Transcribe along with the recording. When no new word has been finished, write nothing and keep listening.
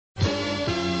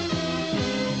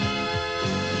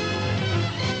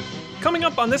Coming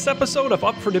up on this episode of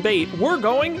Up for Debate, we're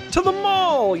going to the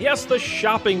mall. Yes, the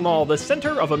shopping mall, the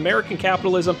center of American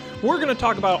capitalism. We're going to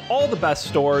talk about all the best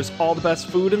stores, all the best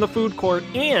food in the food court,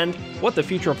 and what the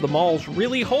future of the malls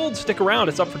really holds. Stick around,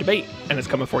 it's Up for Debate, and it's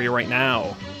coming for you right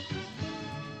now.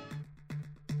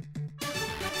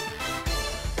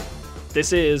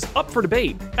 This is Up for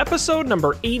Debate, episode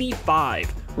number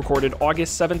 85, recorded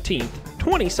August 17th,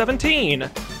 2017.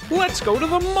 Let's go to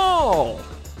the mall.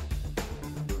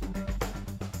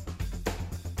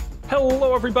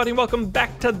 Hello, everybody, and welcome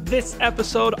back to this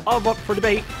episode of Up for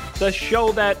Debate, the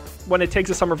show that, when it takes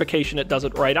a summer vacation, it does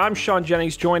it right. I'm Sean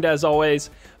Jennings, joined as always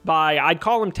by, I'd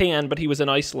call him Tan, but he was in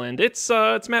Iceland. It's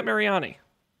Matt Mariani.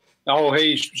 Oh,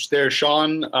 hey there,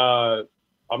 Sean. I'm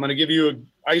going to give you an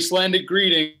Icelandic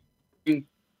greeting.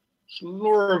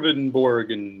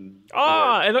 Slorvenborgen.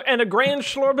 And a grand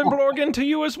Slorvenborgen to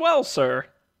you as well, sir.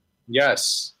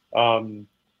 Yes.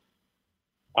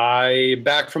 I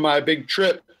back from my big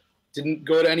trip. Didn't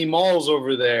go to any malls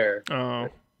over there. Oh.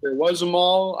 If there was a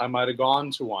mall, I might have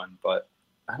gone to one, but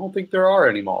I don't think there are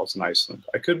any malls in Iceland.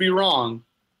 I could be wrong,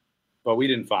 but we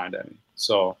didn't find any.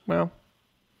 So, well,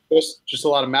 just a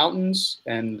lot of mountains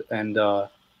and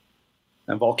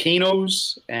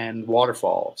volcanoes and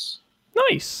waterfalls.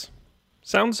 Nice.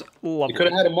 Sounds lovely. You could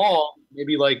have had a mall,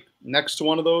 maybe like next to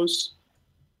one of those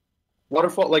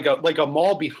waterfall, like a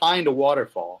mall behind a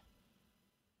waterfall.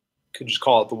 Could just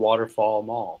call it the Waterfall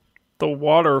Mall. The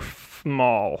Water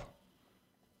Mall.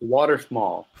 The Water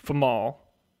Mall. Mall.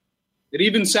 It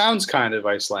even sounds kind of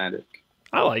Icelandic.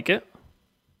 I like it.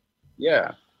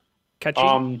 Yeah.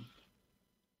 Catchy.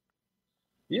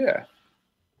 Yeah.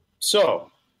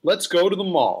 So let's go to the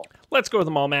mall. Let's go to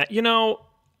the mall, Matt. You know,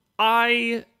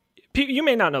 you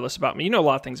may not know this about me. You know a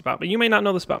lot of things about me. You may not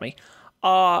know this about me.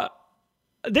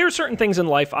 There are certain things in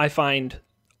life I find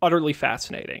utterly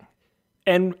fascinating.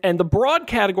 And the broad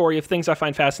category of things I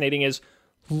find fascinating is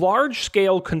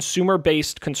large-scale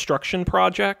consumer-based construction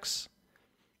projects.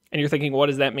 And you're thinking, what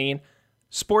does that mean?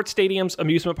 Sports stadiums,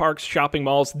 amusement parks, shopping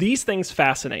malls, these things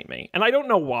fascinate me. And I don't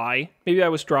know why. Maybe I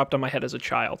was dropped on my head as a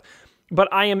child.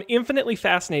 But I am infinitely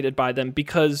fascinated by them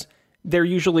because they're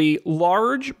usually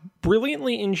large,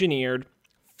 brilliantly engineered,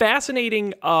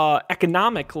 fascinating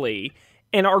economically,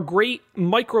 and are great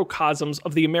microcosms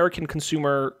of the American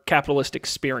consumer capitalist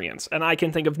experience. And I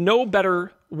can think of no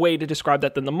better way to describe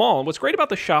that than the mall. And what's great about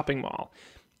the shopping mall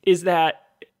is that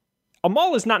a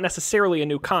mall is not necessarily a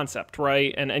new concept,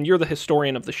 right? And you're the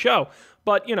historian of the show.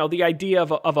 But, you know, the idea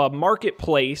of a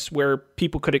marketplace where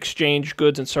people could exchange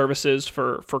goods and services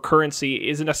for currency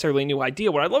isn't necessarily a new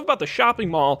idea. What I love about the shopping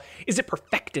mall is it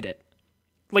perfected it.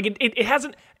 Like, it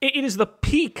is the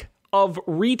peak of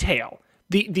retail.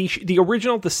 The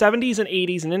original, the 70s and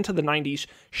 80s and into the 90s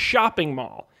shopping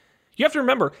mall. You have to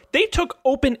remember, they took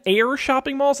open air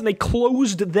shopping malls and they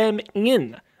closed them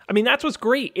in. I mean, that's what's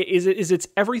great. It's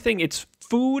everything. It's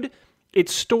food,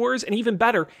 it's stores, and even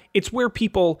better, it's where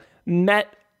people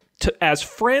met as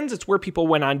friends. It's where people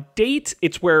went on dates.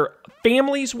 It's where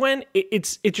families went.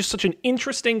 It's just such an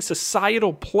interesting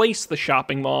societal place, the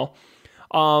shopping mall.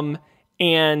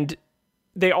 And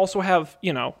they also have,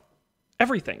 you know,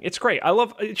 everything. It's great. I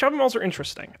love shopping malls are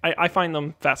interesting. I find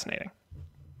them fascinating.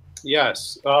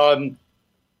 Yes.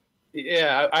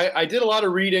 Yeah, I did a lot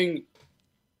of reading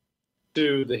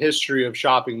to the history of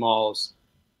shopping malls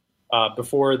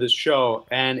before this show,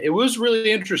 and it was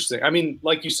really interesting. I mean,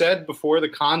 like you said before, the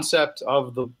concept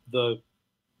of the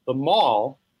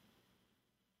mall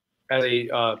as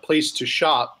a place to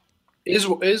shop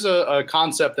is a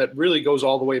concept that really goes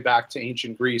all the way back to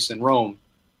ancient Greece and Rome.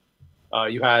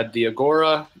 You had the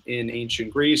Agora in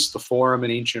ancient Greece, the Forum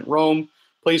in ancient Rome,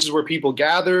 places where people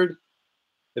gathered,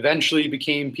 eventually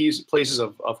became places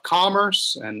of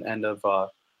commerce and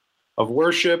of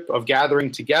worship, of gathering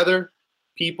together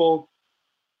people.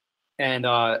 And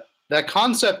that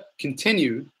concept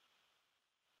continued,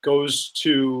 goes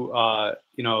to,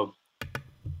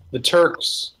 the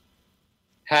Turks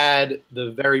had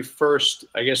the very first,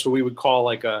 I guess what we would call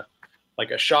like a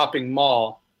shopping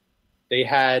mall. They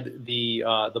had the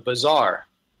bazaar,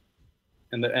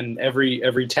 and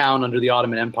every town under the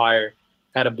Ottoman Empire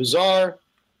had a bazaar.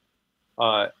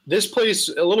 This place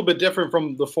a little bit different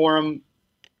from the Forum.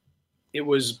 It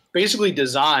was basically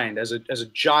designed as a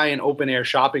giant open air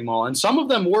shopping mall, and some of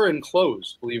them were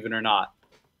enclosed, believe it or not.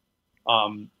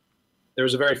 There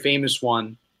was a very famous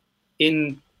one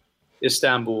in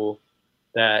Istanbul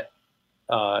that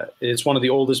it's one of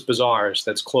the oldest bazaars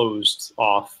that's closed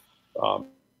off.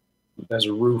 Has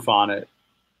a roof on it.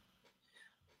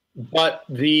 But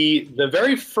the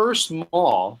very first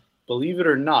mall, believe it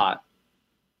or not,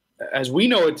 as we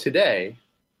know it today,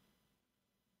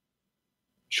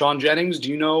 Sean Jennings, do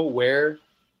you know where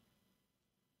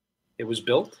it was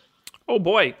built? Oh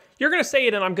boy, you're gonna say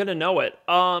it and I'm gonna know it.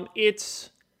 It's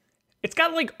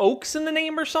got like oaks in the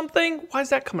name or something. Why is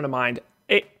that coming to mind?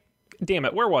 Damn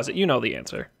it, where was it? You know the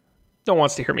answer. No one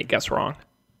wants to hear me guess wrong.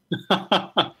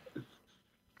 The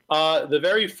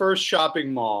very first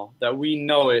shopping mall that we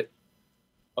know it,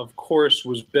 of course,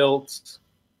 was built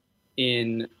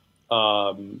in.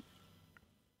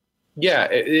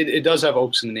 It does have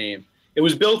oaks in the name. It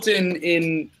was built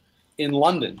in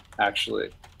London,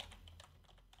 actually,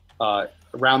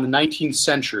 around the 19th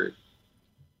century.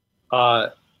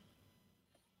 But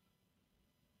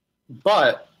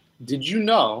did you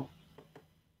know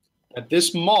that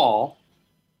this mall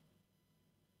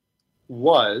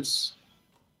was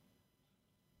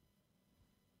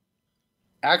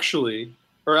actually,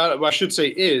 or I should say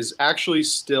is actually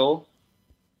still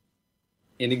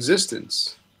in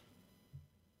existence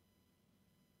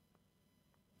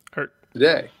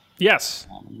today? Yes.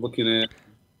 I'm looking at.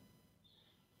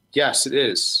 Yes, it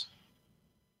is.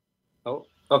 Oh,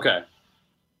 okay.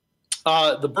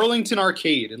 The Burlington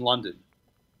Arcade in London.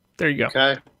 There you go.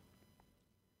 Okay.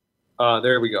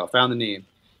 There we go. Found the name.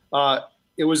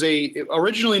 It was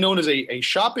originally known as a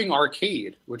shopping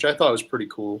arcade, which I thought was pretty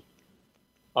cool.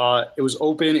 It was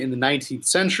open in the 19th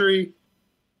century,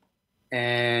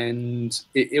 and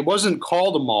it wasn't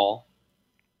called a mall,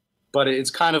 but it's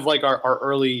kind of like our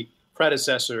early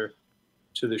predecessor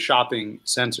to the shopping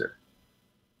center.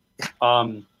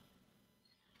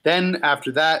 Then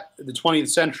after that, the 20th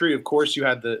century, of course, you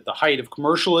had the height of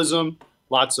commercialism,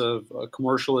 lots of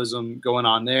commercialism going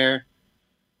on there.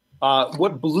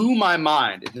 What blew my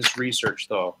mind in this research,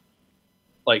 though,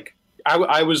 like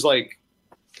I was like,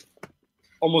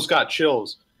 almost got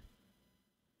chills.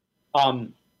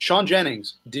 Sean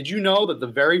Jennings, did you know that the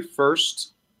very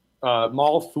first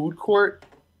mall food court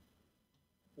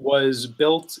was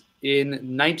built in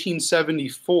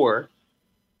 1974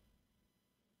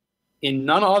 in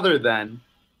none other than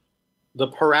the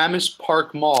Paramus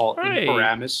Park Mall in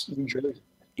Paramus, New Jersey?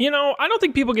 You know, I don't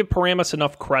think people give Paramus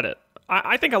enough credit.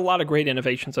 I think a lot of great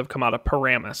innovations have come out of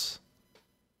Paramus.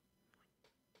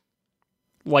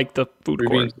 Like the food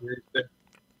court.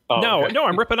 No,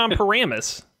 I'm ripping on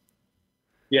Paramus.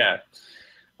 Yeah,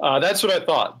 that's what I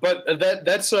thought. But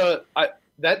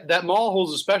that mall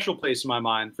holds a special place in my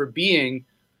mind for being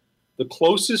the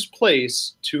closest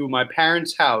place to my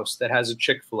parents' house that has a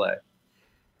Chick-fil-A.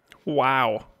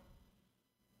 Wow.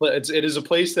 But it is a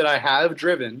place that I have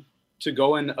driven to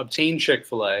go and obtain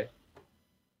Chick-fil-A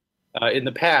in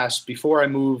the past before I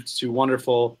moved to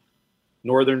wonderful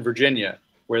Northern Virginia,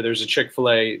 where there's a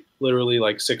Chick-fil-A literally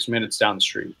like 6 minutes down the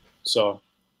street. So,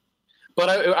 but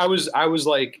I was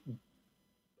like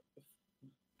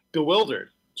bewildered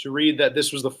to read that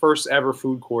this was the first ever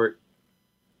food court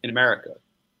in America.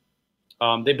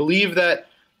 They believe that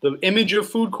the image of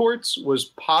food courts was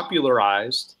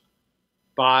popularized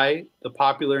by the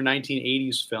popular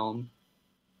 1980s film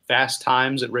Fast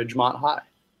Times at Ridgemont High.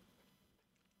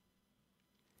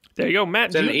 There you go, Matt.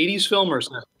 Is that an 80s film or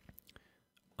something?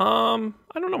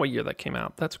 I don't know what year that came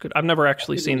out. That's good. I've never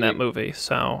actually seen that movie,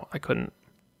 so I couldn't.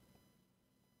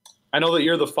 I know that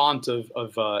you're the font of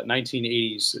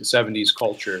 1980s and 70s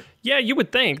culture. Yeah, you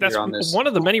would think. That's one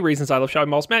of the many reasons I love shopping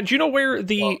malls. Matt, do you know where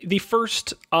the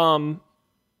first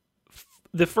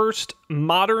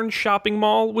modern shopping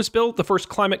mall was built? The first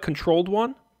climate controlled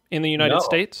one in the United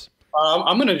States?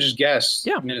 I'm going to just guess.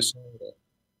 Yeah. Minnesota.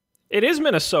 It is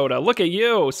Minnesota. Look at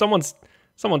you. Someone's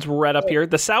read up here.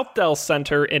 The Southdale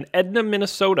Center in Edna,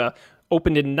 Minnesota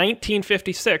opened in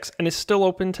 1956 and is still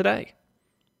open today.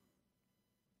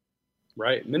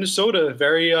 Right. Minnesota,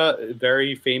 very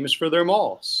very famous for their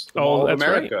malls. The Mall of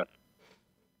America. Right.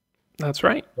 That's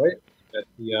right. Right.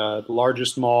 The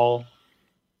largest mall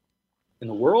in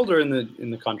the world or in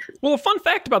the country? Well, a fun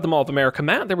fact about the Mall of America,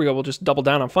 Matt, there we go. We'll just double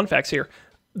down on fun facts here.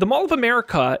 The Mall of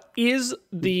America is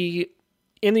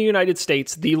in the United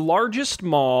States, the largest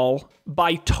mall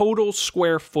by total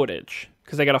square footage,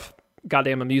 because they got a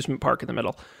goddamn amusement park in the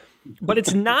middle. But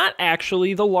it's not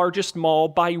actually the largest mall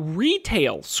by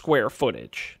retail square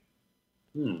footage.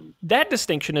 That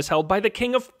distinction is held by the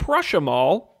King of Prussia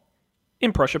Mall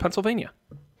in Prussia, Pennsylvania.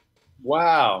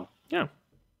 Wow. Yeah.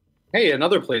 Hey,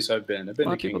 another place I've been. I've been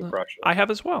to King of Prussia. I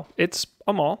have as well. It's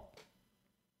a mall.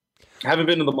 I haven't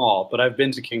been to the mall, but I've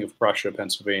been to King of Prussia,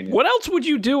 Pennsylvania. What else would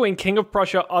you do in King of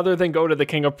Prussia other than go to the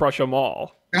King of Prussia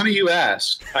Mall? How do you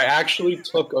ask? I actually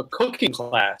took a cooking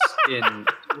class in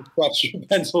Prussia,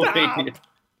 Pennsylvania.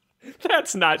 Stop.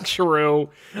 That's not true.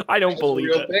 I don't believe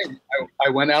it. Thing.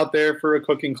 I went out there for a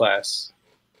cooking class,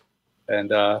 and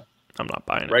I'm not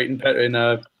buying it. Right in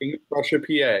King of Prussia,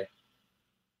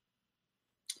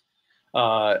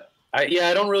 PA.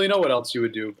 I don't really know what else you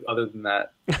would do other than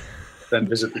that, than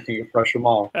visit the King of Prussia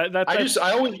Mall. I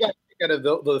always got out of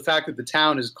the fact that the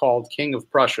town is called King of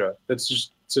Prussia. That's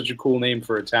just such a cool name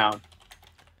for a town.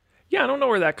 Yeah, I don't know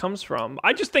where that comes from.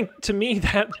 I just think, to me,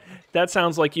 that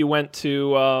sounds like you went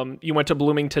to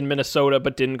Bloomington, Minnesota,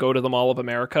 but didn't go to the Mall of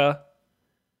America.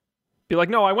 Be like,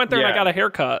 no, I went there and I got a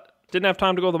haircut. Didn't have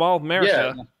time to go to the Mall of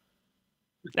America. Yeah.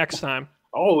 Next time.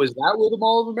 Oh, is that where the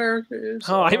Mall of America is?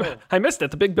 Oh, I missed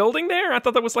it. The big building there? I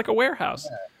thought that was like a warehouse.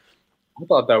 Yeah. I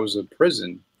thought that was a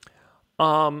prison.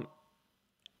 Matt,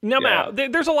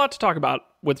 there's a lot to talk about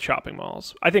with shopping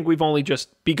malls. I think we've only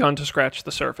just begun to scratch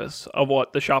the surface of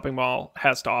what the shopping mall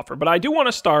has to offer. But I do want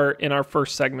to start in our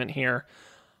first segment here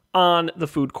on the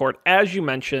food court. As you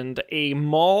mentioned, a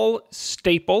mall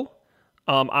staple,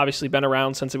 obviously been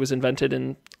around since it was invented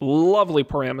in lovely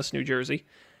Paramus, New Jersey.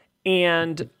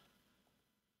 And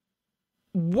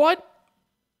when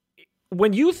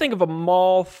you think of a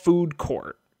mall food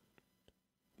court,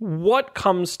 what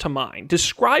comes to mind?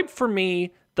 Describe for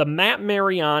me the Matt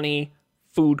Mariani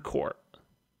food court.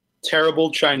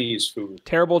 Terrible Chinese food.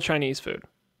 Terrible Chinese food.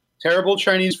 Terrible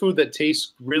Chinese food that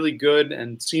tastes really good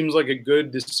and seems like a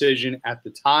good decision at the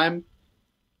time.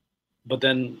 But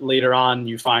then later on,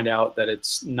 you find out that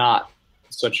it's not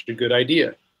such a good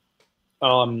idea.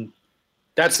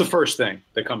 That's the first thing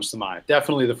that comes to mind.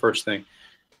 Definitely the first thing.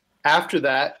 After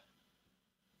that,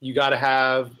 you got to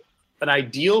have an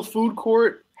ideal food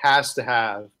court has to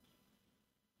have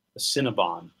a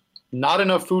Cinnabon. Not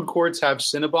enough food courts have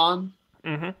Cinnabon,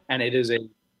 and it is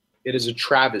a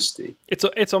travesty.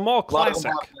 It's a mall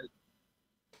classic.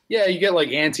 You get like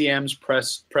Auntie M's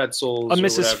pretzels, a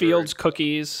Mrs. Fields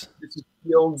cookies. Mrs.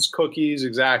 Fields cookies,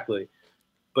 exactly.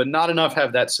 But not enough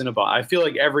have that Cinnabon. I feel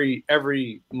like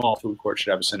every mall food court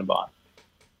should have a Cinnabon.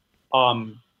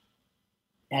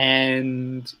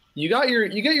 And you get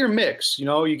your mix.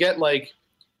 You get like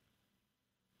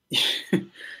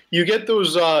you get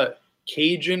those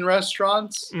Cajun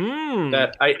restaurants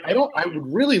that I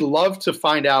would really love to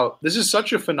find out. This is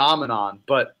such a phenomenon,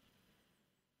 but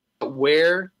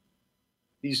where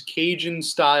these Cajun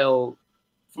style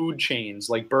food chains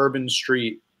like Bourbon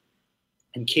Street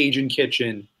and Cajun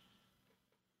Kitchen,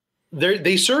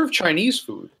 they serve Chinese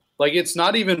food. Like, it's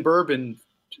not even bourbon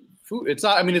food. It's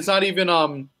not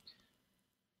even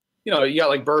you got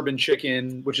like bourbon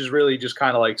chicken, which is really just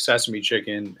kind of like sesame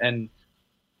chicken, and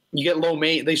you get lo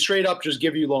mein. They straight up just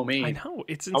give you lo mein. I know.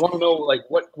 I want to know like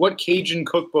what Cajun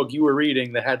cookbook you were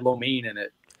reading that had lo mein in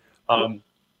it.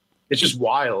 It's just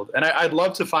wild, and I'd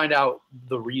love to find out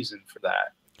the reason for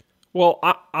that. Well,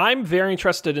 I'm very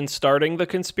interested in starting the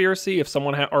conspiracy if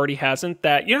someone already hasn't.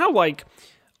 That, you know how like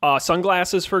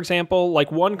sunglasses, for example, like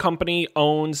one company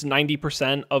owns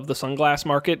 90% of the sunglass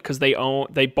market because they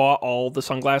bought all the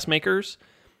sunglass makers.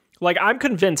 Like, I'm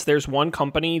convinced there's one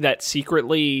company that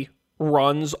secretly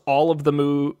runs all of the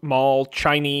mall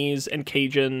Chinese and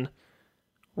Cajun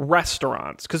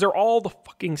restaurants because they're all the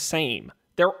fucking same.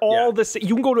 They're all the same.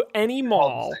 You can go to any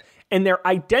mall and they're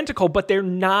identical, but they're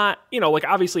not, like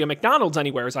obviously a McDonald's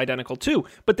anywhere is identical too,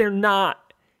 but they're not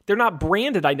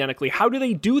branded identically. How do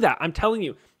they do that? I'm telling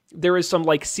you, there is some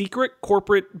like secret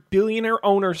corporate billionaire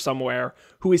owner somewhere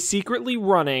who is secretly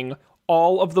running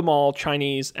all of the mall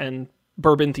Chinese and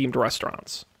bourbon themed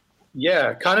restaurants.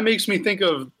 Yeah, kind of makes me think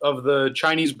of the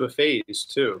Chinese buffets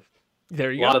too.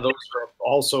 There you go. A lot of those are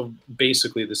also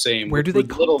basically the same. Where do they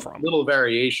come from? Little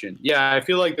variation. Yeah, I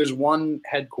feel like there's one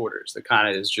headquarters that kind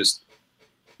of is just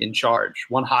in charge,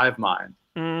 one hive mind.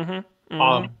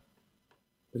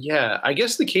 Yeah, I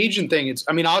guess the Cajun thing,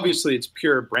 obviously it's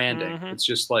pure branding. It's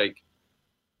just like,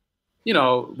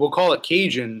 we'll call it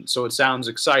Cajun so it sounds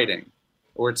exciting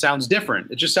or it sounds different.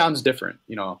 It just sounds different.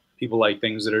 People like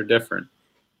things that are different.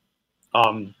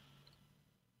 Not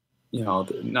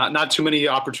too many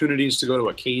opportunities to go to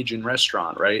a Cajun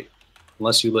restaurant, right?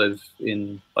 Unless you live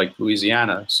in like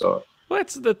Louisiana. So well,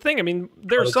 that's the thing.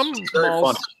 There are some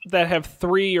malls that have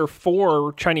 3 or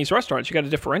 4 Chinese restaurants. You got to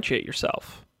differentiate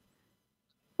yourself.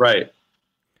 Right.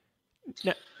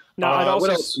 Now, I'd also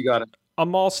what else you got? A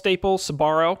mall staple,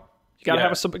 Sbarro. You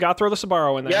got to got to throw the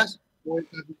Sbarro in there. Yes,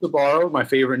 Sbarro, my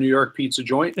favorite New York pizza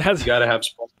joint. You got to have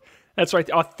Sbarro. That's right,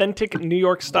 the authentic New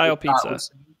York style pizza.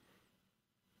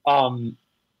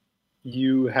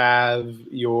 You have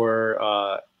your.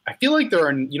 I feel like there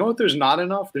are. You know what? There's not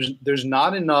enough. There's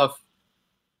not enough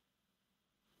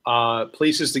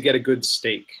places to get a good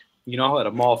steak. At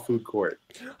a mall food court.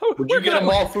 Would you get a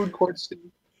mall food court steak?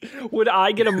 Would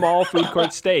I get a mall food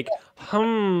court steak?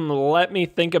 Let me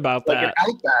think about that. Like an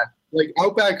Outback. Like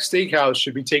Outback Steakhouse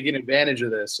should be taking advantage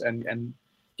of this and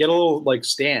get a little like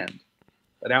stand,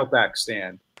 an Outback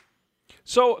stand.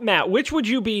 So, Matt, which would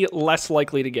you be less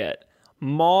likely to get?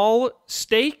 Mall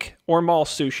steak or mall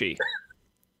sushi?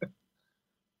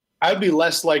 I'd be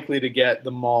less likely to get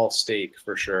the mall steak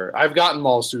for sure. I've gotten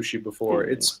mall sushi before.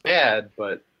 It's bad,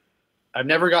 but I've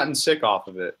never gotten sick off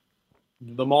of it.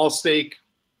 The mall steak,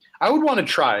 I would want to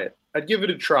try it. I'd give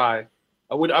it a try.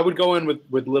 I would go in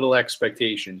with little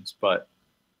expectations, but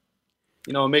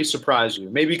it may surprise you.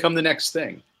 May become the next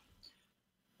thing.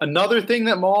 Another thing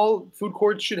that mall food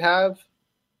courts should have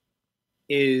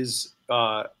is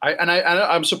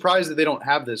I'm surprised that they don't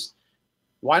have this.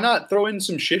 Why not throw in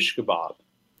some shish kebab?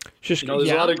 There's a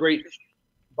lot of great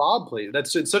kebab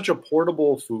places. It's such a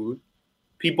portable food.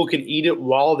 People can eat it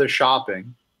while they're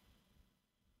shopping,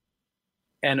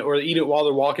 or eat it while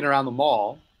they're walking around the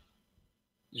mall.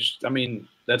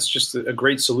 That's just a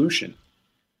great solution.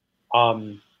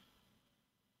 I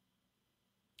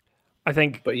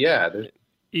think, but yeah,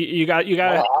 you got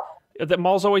the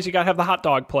malls always. You got to have the hot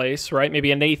dog place, right?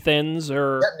 Maybe a Nathan's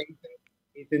or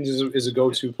Nathan's is a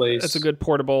go-to place. That's a good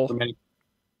portable.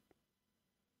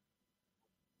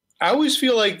 I always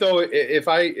feel like though, if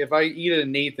I eat at a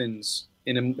Nathan's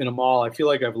in a mall, I feel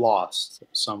like I've lost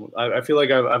some. I feel like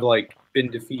I've like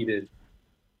been defeated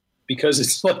because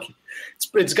it's like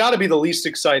it's got to be the least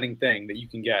exciting thing that you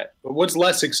can get. But what's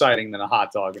less exciting than a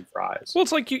hot dog and fries? Well,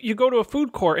 it's like you go to a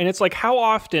food court and it's like how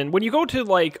often when you go to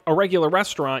like a regular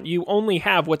restaurant, you only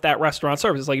have what that restaurant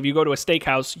serves. It's like if you go to a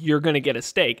steakhouse, you're going to get a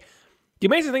steak. The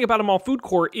amazing thing about a mall food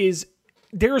court is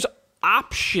there's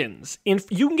options. You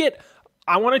can get.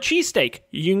 I want a cheesesteak.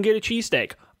 You can get a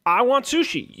cheesesteak. I want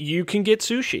sushi. You can get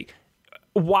sushi.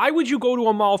 Why would you go to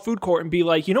a mall food court and be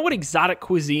like, you know what exotic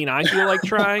cuisine I feel like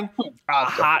trying? A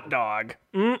hot dog.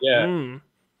 Yeah.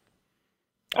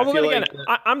 Although then again,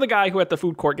 I'm the guy who at the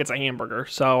food court gets a hamburger,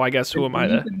 so I guess who am I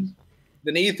to?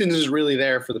 The Nathan's is really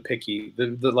there for the picky,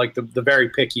 the very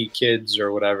picky kids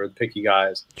or whatever, the picky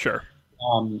guys. Sure.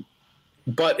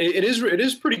 But it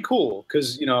is pretty cool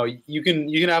because you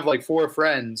can have like 4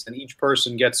 friends and each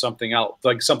person gets something else,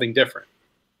 like something different.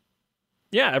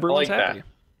 Yeah, everyone's happy. That.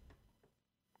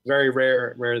 Very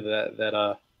rare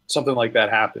that something like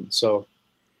that happens. So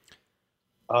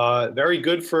very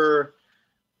good for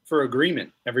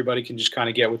agreement. Everybody can just kind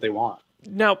of get what they want.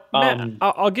 Now, Matt,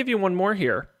 I'll give you one more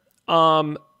here.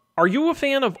 Are you a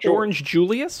fan of Orange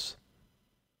Julius?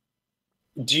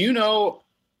 Do you know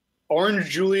Orange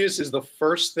Julius is the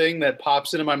first thing that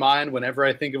pops into my mind whenever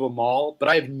I think of a mall, but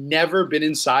I've never been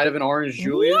inside of an Orange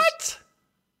Julius. What?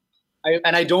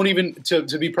 I don't even,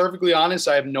 to be perfectly honest,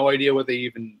 I have no idea what they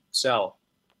even sell.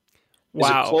 Is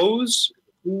it clothes,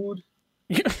 food?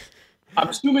 I'm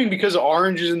assuming because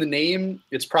orange is in the name,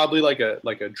 it's probably like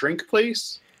a drink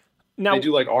place. Now, they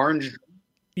do like orange,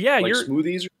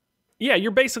 smoothies. Yeah,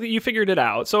 you figured it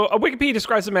out. So Wikipedia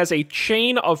describes them as a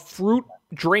chain of fruit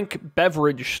drink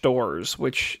beverage stores,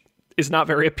 which is not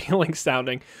very appealing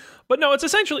sounding. But no,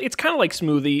 it's kind of like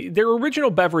smoothie. Their original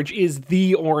beverage is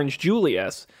the Orange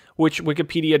Julius, which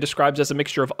Wikipedia describes as a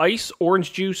mixture of ice,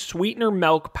 orange juice, sweetener,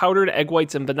 milk, powdered egg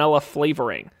whites, and vanilla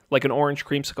flavoring, like an orange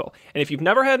creamsicle. And if you've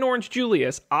never had an Orange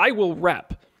Julius, I will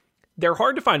rep. They're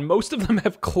hard to find. Most of them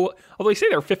have, although they say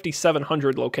there are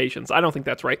 5,700 locations. I don't think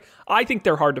that's right. I think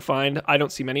they're hard to find. I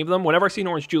don't see many of them. Whenever I see an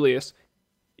Orange Julius,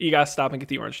 you got to stop and get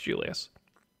the Orange Julius.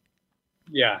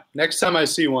 Yeah. Next time I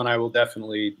see one, I will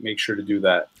definitely make sure to do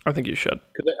that. I think you should.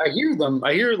 Because I hear them.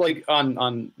 I hear like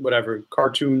on whatever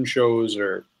cartoon shows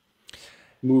or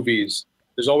movies,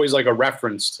 there's always like a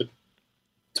reference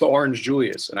to Orange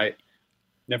Julius, and I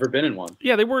never been in one.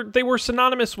 Yeah, they were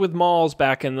synonymous with malls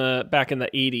back in the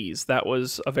 80s. That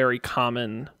was a very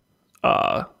common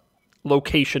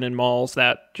location in malls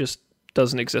that just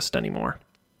doesn't exist anymore.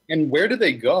 And where did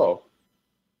they go?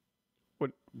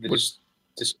 They just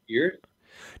disappeared?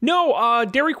 No,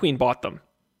 Dairy Queen bought them.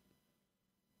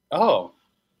 Oh.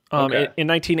 Okay. In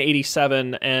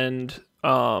 1987, and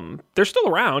they're still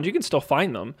around. You can still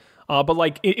find them. But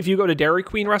like if you go to Dairy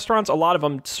Queen restaurants, a lot of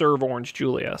them serve Orange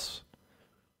Julius.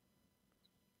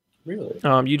 Really?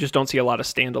 You just don't see a lot of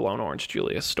standalone Orange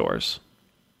Julius stores.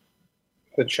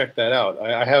 But check that out.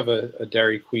 I have a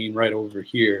Dairy Queen right over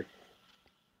here.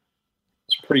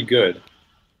 It's pretty good.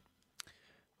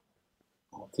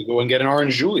 I'll have to go and get an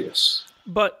Orange Julius.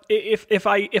 But if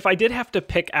I did have to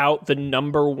pick out the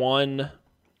number one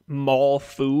mall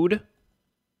food,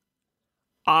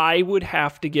 I would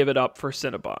have to give it up for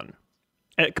Cinnabon.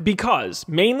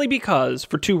 Mainly because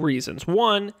for 2 reasons.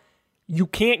 One, you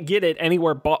can't get it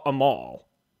anywhere but a mall.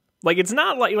 Like, it's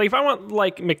not like if I want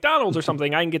like McDonald's or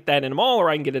something, I can get that in a mall or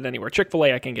I can get it anywhere.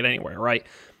 Chick-fil-A, I can get anywhere, right?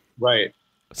 Right.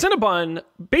 Cinnabon,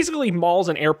 basically malls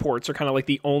and airports are kind of like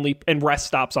the only, and rest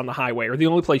stops on the highway are the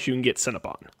only place you can get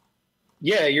Cinnabon.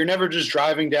 Yeah, you're never just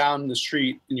driving down the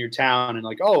street in your town and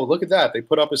like, oh, look at that. They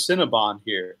put up a Cinnabon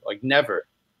here. Like, never.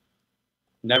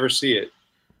 Never see it.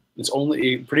 It's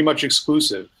only pretty much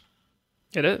exclusive.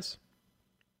 It is.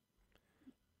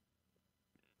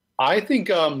 I think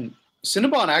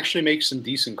Cinnabon actually makes some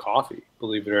decent coffee,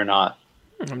 believe it or not.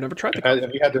 I've never tried the coffee.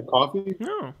 Have you had their coffee?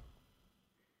 No.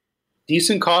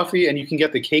 Decent coffee, and you can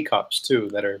get the K-Cups, too,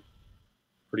 that are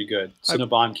pretty good.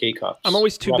 Cinnabon K-Cups. I'm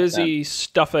always too busy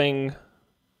stuffing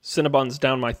Cinnabons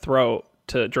down my throat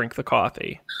to drink the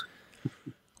coffee,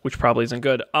 which probably isn't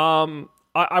good.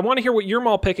 I want to hear what your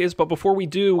mall pick is, but before we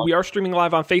do, we are streaming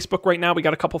live on Facebook right now. We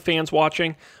got a couple fans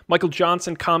watching. Michael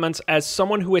Johnson comments, as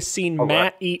someone who has seen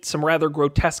Matt eat some rather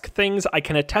grotesque things, I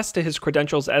can attest to his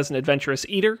credentials as an adventurous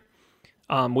eater.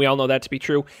 We all know that to be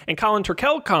true. And Colin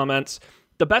Turkel comments,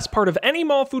 the best part of any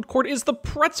mall food court is the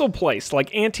pretzel place,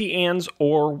 like Auntie Anne's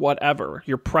or whatever,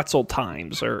 your pretzel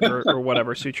times or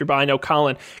whatever suits your buy. I know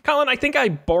Colin, I think I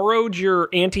borrowed your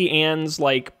Auntie Anne's,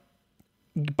 like,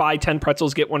 buy 10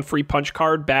 pretzels, get one free punch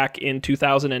card back in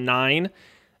 2009.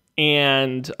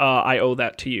 And I owe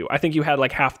that to you. I think you had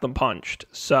like half them punched.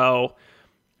 So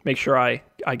make sure I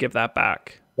give that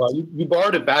back. Well, you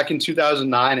borrowed it back in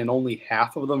 2009 and only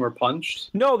half of them are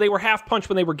punched? No, they were half punched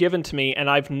when they were given to me, and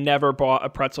I've never bought a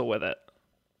pretzel with it.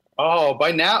 Oh,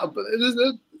 by now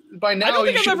I don't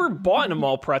think I've ever bought in a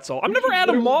mall pretzel. I've never had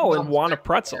a mall and want a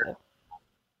pretzel.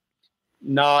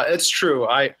 No, it's true.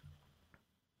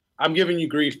 I'm giving you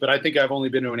grief, but I think I've only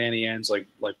been to an Auntie Anne's like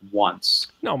once.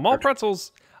 No, mall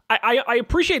pretzels. I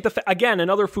appreciate again,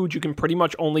 another food you can pretty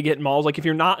much only get in malls. Like if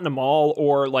you're not in a mall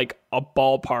or like a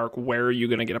ballpark, where are you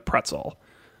going to get a pretzel?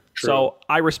 True. So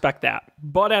I respect that.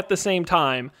 But at the same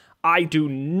time, I do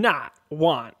not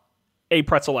want a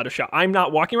pretzel at a shop. I'm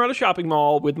not walking around a shopping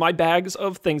mall with my bags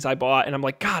of things I bought, and I'm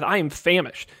like, God, I am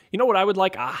famished. You know what I would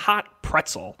like? A hot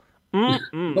pretzel. You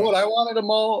know what I want at a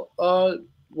mall?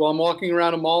 Well, I'm walking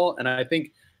around a mall, and I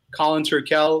think Colin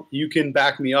Turkel, you can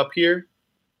back me up here.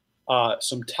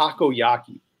 Some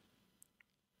takoyaki.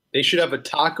 They should have a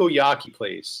takoyaki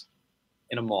place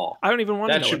in a mall. I don't even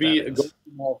want to know. That should be a go-to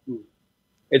mall food.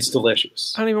 It's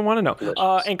delicious. I don't even want to know.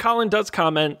 And Colin does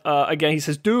comment again. He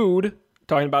says, "Dude,"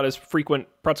 talking about his frequent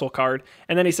pretzel card,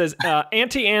 and then he says,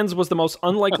 "Auntie Anne's was the most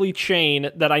unlikely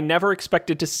chain that I never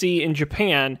expected to see in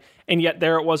Japan, and yet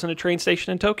there it was in a train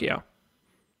station in Tokyo."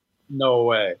 No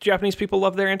way. Japanese people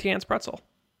love their Auntie Anne's pretzel.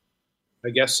 I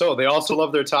guess so. They also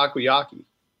love their takoyaki.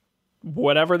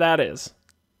 Whatever that is.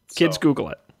 Kids Google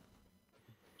it.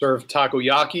 Serve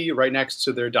takoyaki right next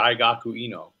to their daigaku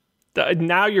ino.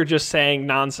 Now you're just saying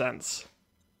nonsense.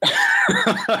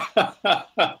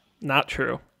 Not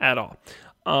true at all.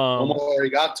 Domo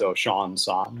arigato,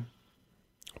 Sean-san.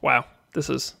 Wow. This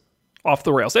is off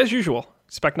the rails. As usual.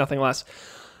 Expect nothing less.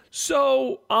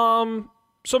 So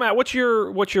Matt, what's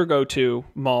your go-to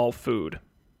mall food?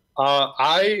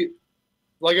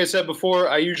 Like I said before,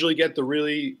 I usually get the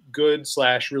really good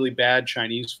 / really bad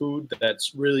Chinese food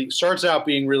that's really starts out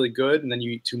being really good, and then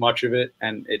you eat too much of it,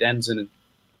 and it ends in a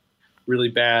really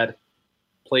bad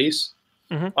place.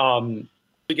 Mm-hmm.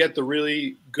 To get the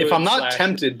really good. If I'm not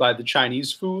tempted by the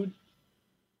Chinese food,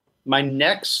 my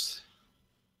next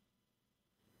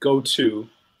go-to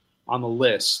on the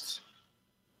list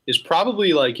is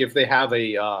probably like if they have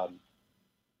a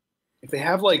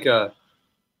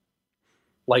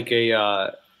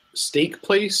steak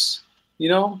place, you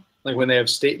know, like when they have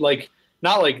steak, like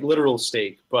not like literal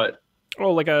steak, but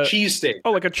like a cheese steak.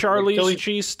 Oh, like a Charlie's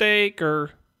cheese steak,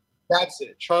 or that's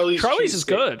it. Charlie's is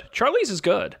good. Charlie's is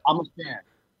good. I'm a fan,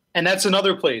 and that's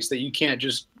another place that you can't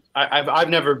just. I've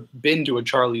never been to a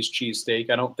Charlie's cheesesteak.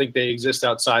 I don't think they exist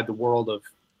outside the world of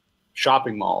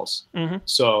shopping malls. Mm-hmm.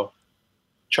 So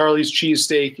Charlie's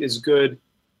cheesesteak is good.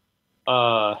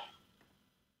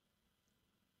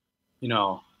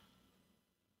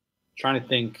 Trying to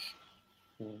think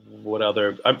what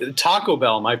other Taco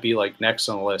Bell might be like next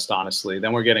on the list, honestly.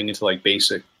 Then we're getting into like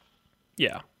basic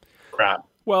crap.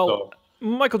 Well,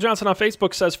 Michael Johnson on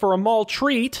Facebook says, for a mall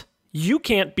treat, you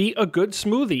can't beat a good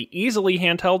smoothie, easily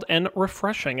handheld and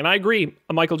refreshing. And I agree,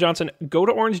 Michael Johnson, go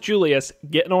to Orange Julius,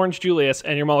 get an Orange Julius,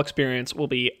 and your mall experience will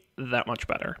be that much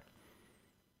better.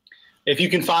 If you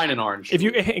can find an Orange. If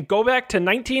you go back to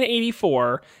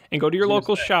 1984 and go to your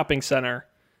local shopping center,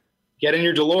 get in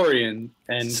your DeLorean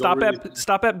and stop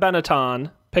at Benetton,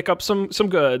 pick up some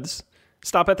goods,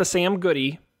 stop at the Sam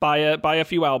Goody, buy a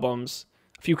few albums,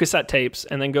 a few cassette tapes,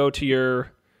 and then go to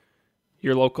your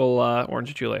Your local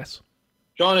Orange Julius.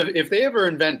 John, if they ever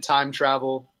invent time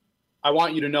travel, I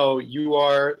want you to know you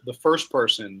are the first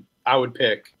person I would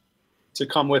pick to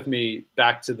come with me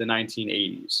back to the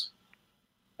 1980s.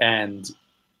 And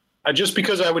just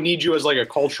because I would need you as like a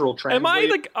cultural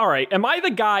translator. Am I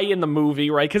the guy in the movie,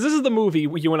 right? Because this is the movie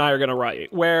you and I are going to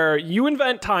write, where you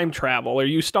invent time travel or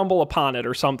you stumble upon it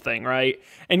or something, right?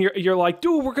 And you're like,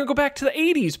 dude, we're going to go back to the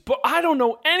 80s, but I don't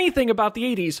know anything about the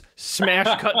 80s.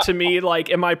 Smash cut to me, like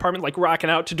in my apartment, like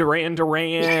rocking out to Duran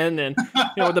Duran and,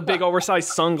 with the big oversized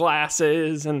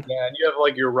sunglasses. And you have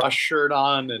like your Rush shirt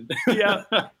on. And yeah,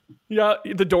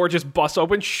 the door just busts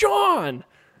open. Sean,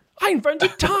 I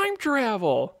invented time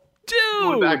travel.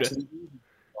 Dude,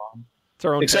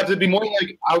 except it'd be more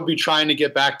like I would be trying to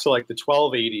get back to like the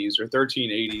 1280s or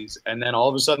 1380s, and then all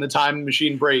of a sudden the time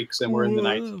machine breaks and we're in the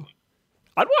 1980s.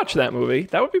 I'd watch that movie.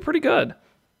 That would be pretty good.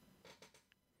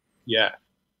 Yeah.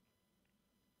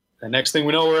 The next thing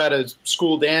we know, we're at a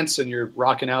school dance and you're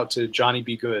rocking out to Johnny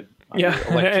B. Good.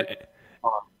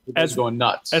 As going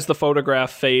nuts as the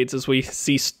photograph fades, as we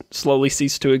slowly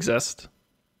cease to exist.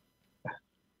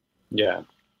 Yeah.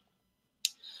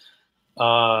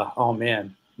 Oh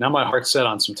man, now my heart's set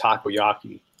on some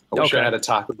takoyaki. I wish I had a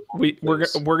taco.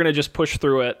 We're gonna just push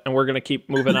through it, and we're gonna keep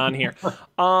moving on here.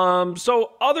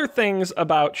 So other things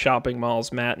about shopping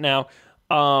malls, Matt. Now,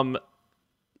 I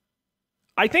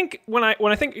think when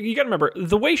I think, you got to remember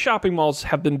the way shopping malls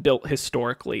have been built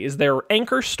historically is there are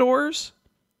anchor stores,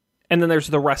 and then there's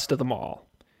the rest of the mall.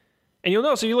 And you'll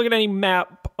know, so you look at any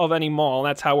map of any mall, and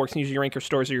that's how it works. And usually your anchor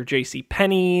stores are your J.C.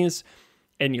 Penney's,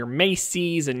 and your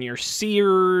Macy's, and your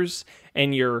Sears,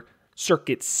 and your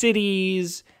Circuit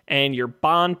Cities, and your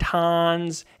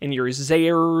Bon-Tons, and your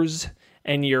Zayres,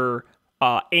 and your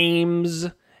Ames,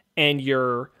 and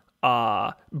your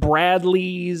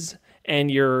Bradleys, and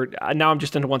your... now I'm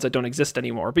just into ones that don't exist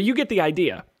anymore, but you get the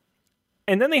idea.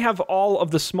 And then they have all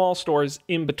of the small stores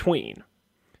in between.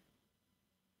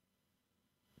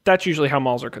 That's usually how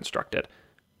malls are constructed.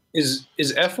 Is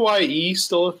FYE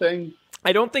still a thing?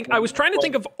 I don't think... I was trying to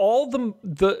think of all the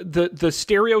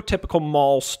stereotypical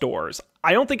mall stores.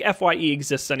 I don't think FYE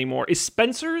exists anymore. Is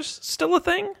Spencer's still a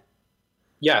thing?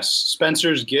 Yes,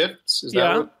 Spencer's Gifts. Is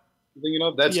that what you're thinking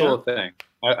of? That's still a thing.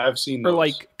 I've seen those. Or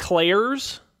like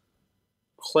Claire's.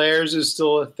 Claire's is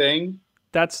still a thing.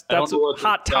 That's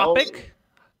Hot Topic.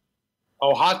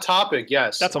 Oh, Hot Topic,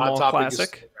 yes. That's a mall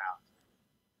classic.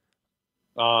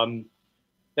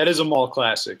 That is a mall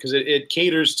classic because it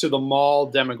caters to the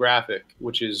mall demographic,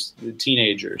 which is the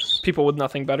teenagers. People with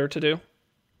nothing better to do.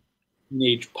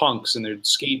 Teenage punks and their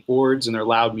skateboards and their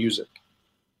loud music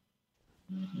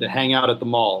that hang out at the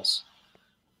malls.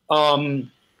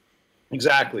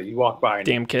 Exactly. You walk by and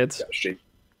damn kids.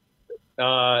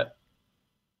 Yeah,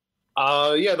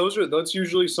 that's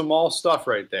usually some mall stuff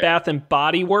right there. Bath and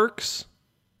Body Works.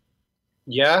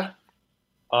 Yeah.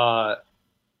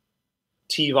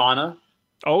 Teavana.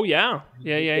 Oh yeah.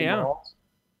 Yeah.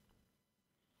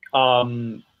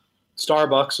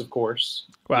 Starbucks, of course.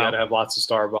 Wow. You gotta have lots of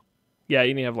Starbucks. Yeah,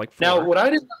 you need to have like 4. Now, what I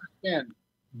didn't understand,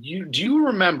 do you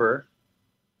remember,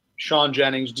 Sean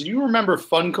Jennings, do you remember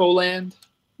Funko Land?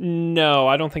 No,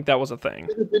 I don't think that was a thing.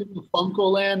 Have you been to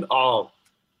Funko Land? Oh,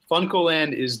 Funko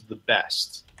Land is the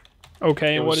best.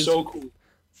 Okay, and what is so cool?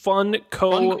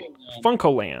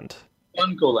 Funko Land.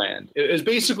 Funko Land. It was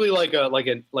basically like a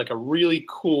really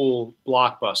cool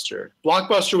Blockbuster.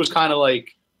 Blockbuster was kind of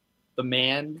like the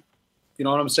man. You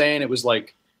know what I'm saying? It was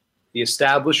like the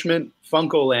establishment.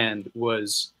 Funko Land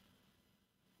was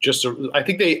just I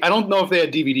don't know if they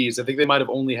had DVDs. I think they might have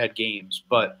only had games,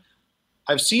 but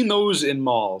I've seen those in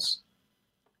malls.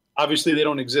 Obviously, they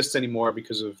don't exist anymore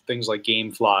because of things like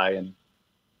GameFly and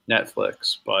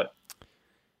Netflix, but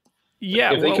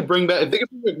yeah, if they could bring back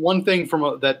one thing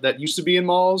from that used to be in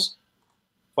malls,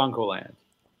 Funko Land.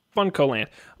 Funko Land.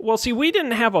 Well, see, we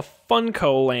didn't have a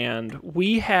Funko Land.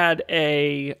 We had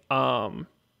an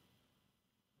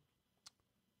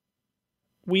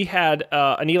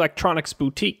electronics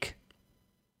boutique.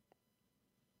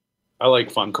 I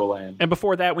like Funko Land. And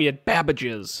before that, we had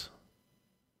Babbage's.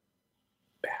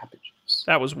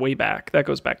 That was way back. That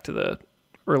goes back to the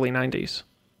early 90s.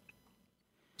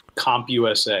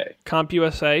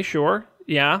 CompUSA, sure.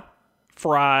 Yeah.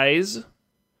 Fry's.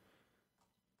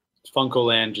 Funko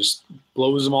Land just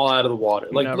blows them all out of the water.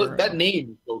 Look, that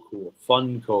name is so cool.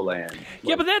 Funko Land.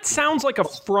 Yeah, but that sounds like a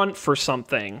front for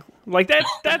something. Like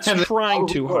that's trying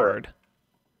too hard.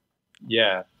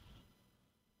 Yeah.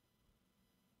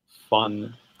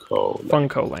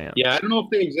 Funko Land. Yeah, I don't know if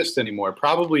they exist anymore.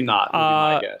 Probably not, would be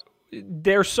my guess.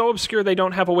 They're so obscure they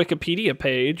don't have a Wikipedia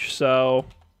page, so...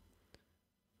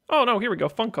 Oh no, here we go.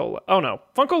 Funko. Oh no,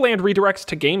 Funko Land redirects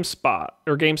to GameSpot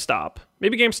or GameStop.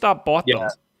 Maybe GameStop bought them. Yeah,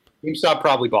 GameStop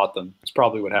probably bought them. It's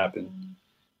probably what happened.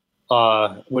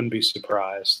 Wouldn't be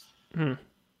surprised. I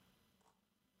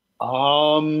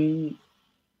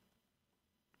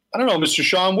don't know, Mr.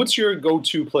 Sean. What's your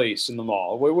go-to place in the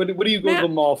mall? What do you go to the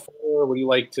mall for? What do you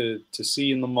like to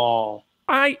see in the mall?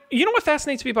 You know what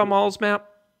fascinates me about malls, Matt?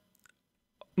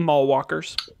 Mall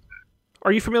walkers.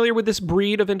 Are you familiar with this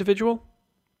breed of individual?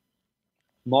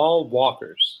 Mall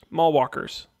walkers. Mall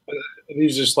walkers. Are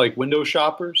these just like window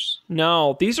shoppers?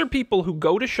 No, these are people who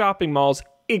go to shopping malls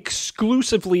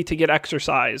exclusively to get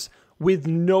exercise with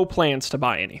no plans to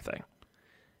buy anything.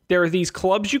 There are these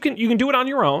clubs you can do it on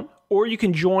your own, or you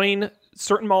can join.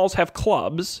 Certain malls have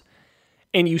clubs,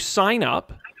 and you sign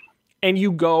up, and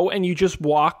you go and you just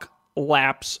walk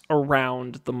laps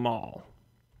around the mall.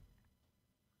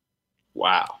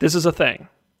 Wow. This is a thing.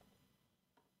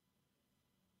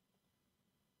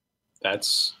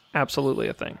 That's absolutely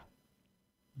a thing.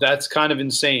 That's kind of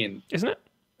insane, isn't it?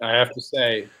 I have to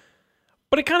say.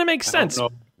 But it kind of makes sense,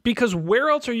 because where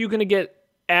else are you going to get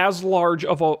as large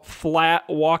of a flat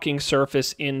walking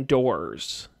surface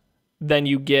indoors than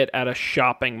you get at a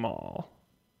shopping mall?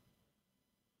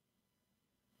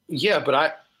 Yeah,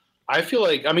 but I feel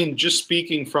like, I mean, just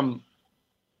speaking from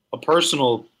a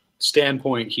personal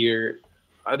standpoint here,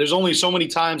 there's only so many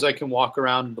times I can walk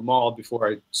around the mall before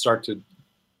I start to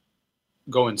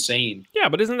go insane. Yeah,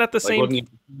 but isn't that the same looking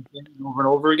over and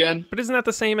over again? But isn't that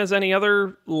the same as any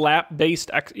other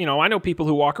lap-based? I know people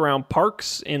who walk around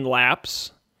parks in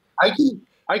laps.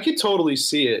 I could totally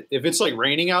see it if it's like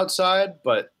raining outside,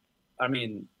 but I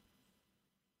mean,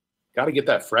 got to get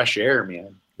that fresh air,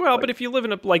 man. Well, but if you live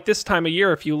in like this time of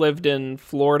year, if you lived in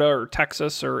Florida or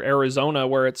Texas or Arizona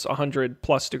where it's 100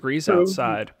 plus degrees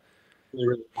outside.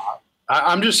 Really hot.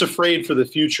 I'm just afraid for the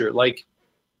future. Like,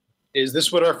 is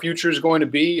this what our future is going to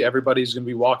be? Everybody's going to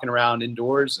be walking around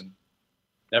indoors and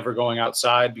never going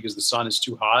outside because the sun is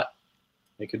too hot.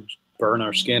 It could burn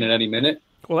our skin at any minute.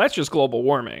 Well, that's just global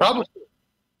warming.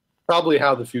 Probably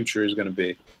how the future is going to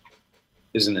be,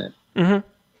 isn't it? Mm-hmm.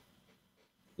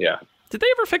 Yeah. Did they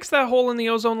ever fix that hole in the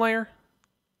ozone layer?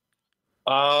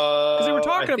 Because they were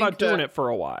talking about doing it for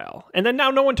a while, and then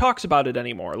now no one talks about it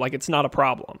anymore. Like it's not a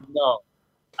problem. No,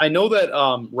 I know that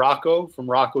Rocco from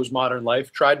Rocco's Modern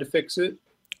Life tried to fix it.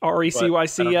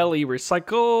 RECYCLE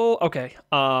recycle. Okay.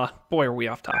 Boy, are we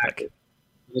off topic.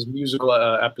 His musical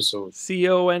episode.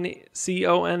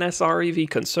 CONSREV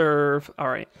conserve. All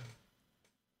right.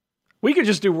 We could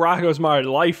just do Rocco's Modern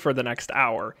Life for the next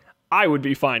hour. I would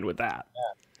be fine with that. Yeah.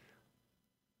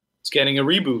 It's getting a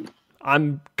reboot.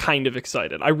 I'm kind of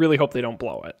excited. I really hope they don't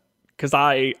blow it, because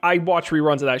I watch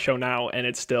reruns of that show now, and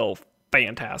it's still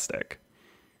fantastic.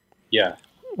 Yeah.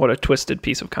 What a twisted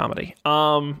piece of comedy.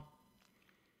 But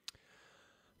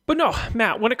no,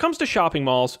 Matt, when it comes to shopping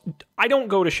malls, I don't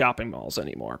go to shopping malls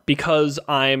anymore because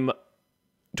I'm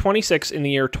 26 in the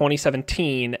year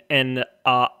 2017, and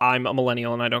I'm a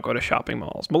millennial, and I don't go to shopping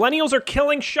malls. Millennials are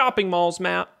killing shopping malls,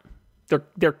 Matt.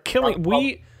 They're killing...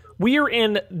 We are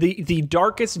in the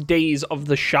darkest days of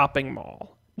the shopping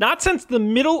mall. Not since the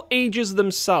Middle Ages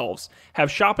themselves have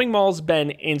shopping malls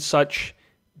been in such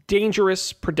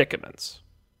dangerous predicaments.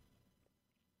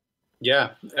 Yeah,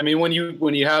 I mean, when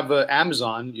you have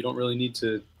Amazon, you don't really need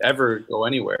to ever go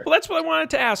anywhere. Well, that's what I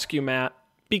wanted to ask you, Matt,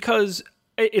 because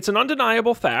it's an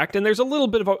undeniable fact, and there's a little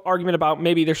bit of an argument about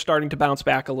maybe they're starting to bounce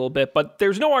back a little bit, but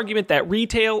there's no argument that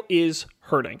retail is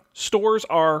hurting. Stores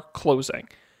are closing.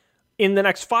 In the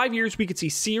next 5 years, we could see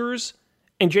Sears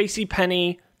and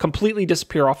JCPenney completely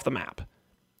disappear off the map.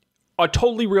 A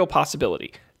totally real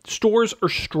possibility. Stores are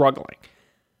struggling.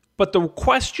 But the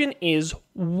question is,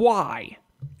 why?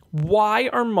 Why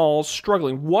are malls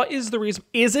struggling? What is the reason?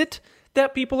 Is it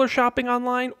that people are shopping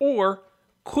online, or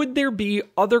could there be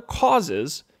other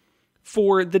causes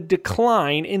for the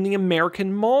decline in the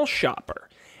American mall shopper?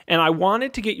 And I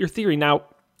wanted to get your theory. Now,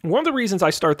 one of the reasons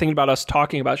I started thinking about us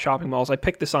talking about shopping malls, I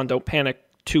picked this on Don't Panic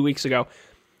 2 weeks ago.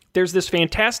 There's this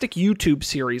fantastic YouTube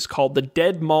series called the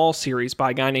Dead Mall series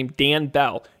by a guy named Dan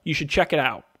Bell. You should check it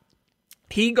out.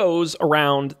 He goes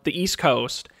around the East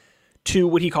Coast to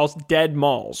what he calls dead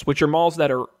malls, which are malls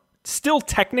that are still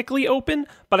technically open,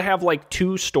 but have like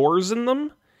 2 stores in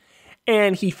them.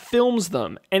 And he films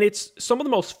them. And it's some of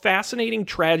the most fascinating,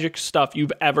 tragic stuff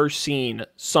you've ever seen,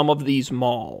 some of these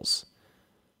malls.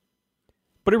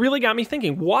 But it really got me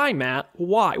thinking, why, Matt?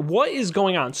 Why? What is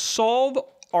going on? Solve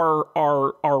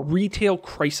our retail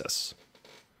crisis.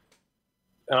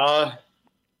 I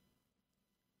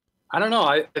don't know.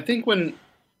 I think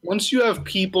once you have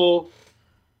people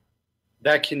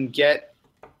that can get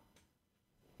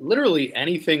literally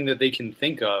anything that they can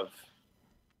think of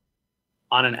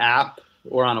on an app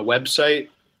or on a website,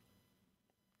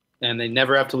 and they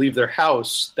never have to leave their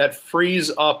house, that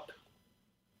frees up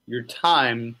your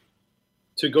time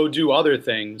to go do other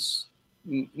things.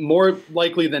 More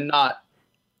likely than not,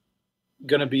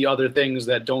 going to be other things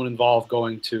that don't involve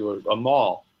going to a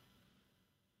mall.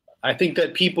 I think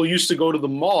that people used to go to the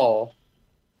mall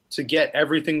to get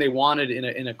everything they wanted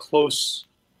in a close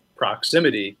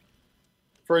proximity.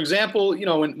 For example,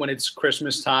 when it's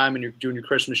Christmas time and you're doing your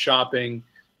Christmas shopping,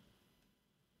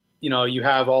 you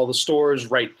have all the stores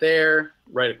right there,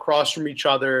 right across from each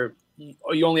other.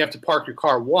 You only have to park your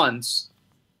car once.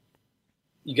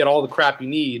 You get all the crap you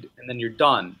need, and then you're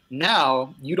done.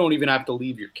 Now, you don't even have to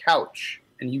leave your couch,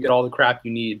 and you get all the crap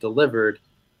you need delivered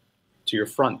to your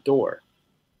front door.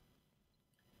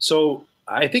 So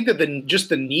I think that just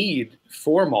the need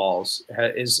for malls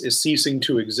is ceasing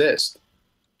to exist.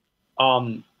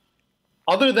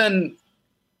 Other than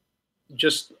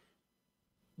just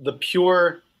the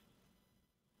pure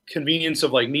convenience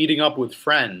of like meeting up with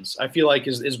friends, I feel like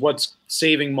is what's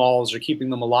saving malls or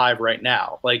keeping them alive right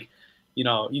now. Like,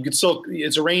 you could still,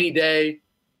 it's a rainy day,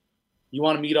 you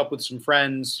want to meet up with some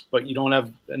friends, but you don't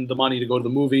have the money to go to the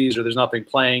movies, or there's nothing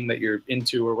playing that you're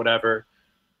into or whatever.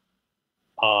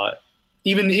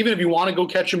 Even if you want to go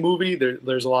catch a movie,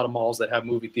 there's a lot of malls that have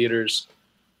movie theaters.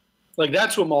 Like,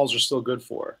 that's what malls are still good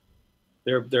for.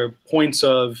 They're points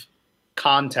of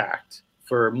contact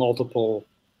for multiple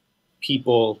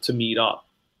people to meet up.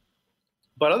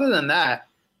 But other than that,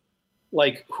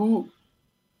 like, who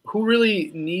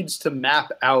really needs to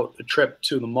map out a trip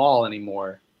to the mall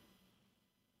anymore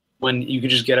when you can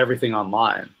just get everything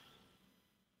online?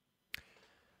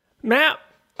 Matt,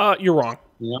 you're wrong.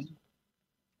 Yeah.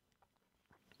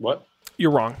 What?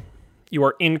 You're wrong. You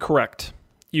are incorrect.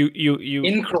 You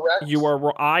incorrect. You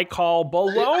are. I call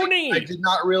baloney. I did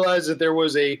not realize that there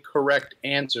was a correct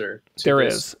answer. There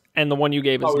is, and the one you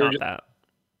gave is not that.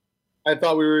 I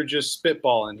thought we were just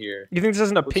spitballing here. You think this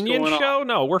is an opinion show?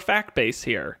 No, we're fact based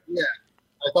here. Yeah,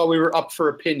 I thought we were up for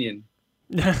opinion.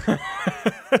 No,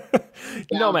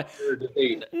 man.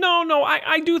 No.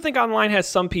 I do think online has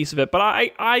some piece of it, but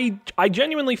I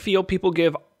genuinely feel people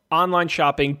give online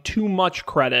shopping too much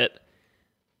credit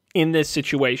in this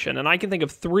situation. And I can think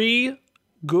of 3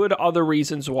 good other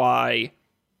reasons why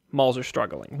malls are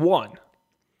struggling. 1,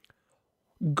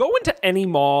 go into any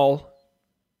mall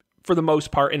for the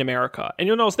most part in America, and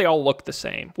you'll notice they all look the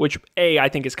same, which I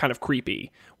think is kind of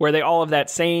creepy, where they all have that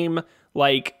same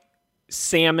like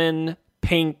salmon,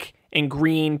 pink, and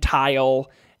green tile,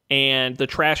 and the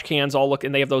trash cans all look,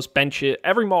 and they have those benches.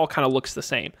 Every mall kind of looks the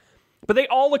same. But they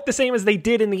all look the same as they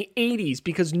did in the 80s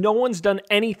because no one's done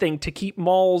anything to keep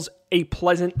malls a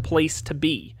pleasant place to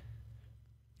be.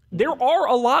 There are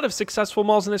a lot of successful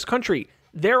malls in this country.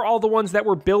 They're all the ones that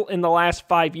were built in the last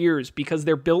 5 years because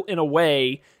they're built in a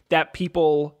way that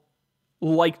people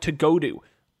like to go to.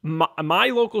 My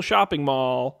local shopping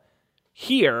mall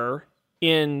here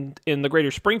in the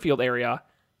greater Springfield area,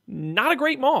 not a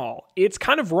great mall. It's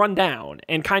kind of run down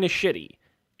and kind of shitty.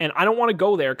 And I don't want to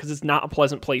go there because it's not a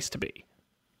pleasant place to be.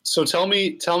 So tell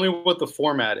me what the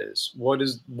format is.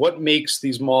 What makes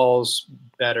these malls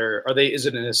better? Is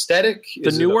it an aesthetic? The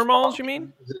newer malls, you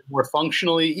mean? Is it more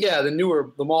functionally? Yeah, the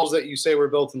malls that you say were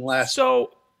built in the last 5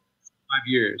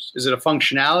 years. Is it a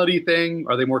functionality thing?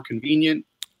 Are they more convenient?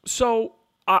 So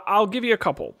I'll give you a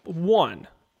couple. 1,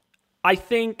 I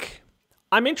think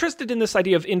I'm interested in this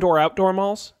idea of indoor-outdoor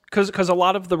malls. Because a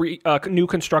lot of the new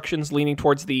construction's leaning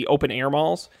towards the open-air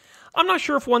malls. I'm not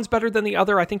sure if one's better than the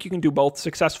other. I think you can do both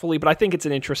successfully, but I think it's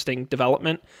an interesting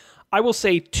development. I will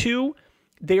say, 2,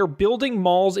 they are building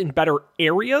malls in better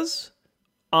areas.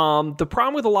 The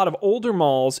problem with a lot of older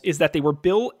malls is that they were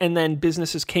built and then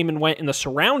businesses came and went in the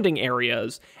surrounding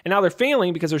areas, and now they're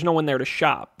failing because there's no one there to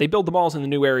shop. They build the malls in the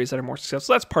new areas that are more successful.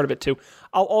 So that's part of it, too.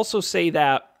 I'll also say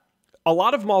that a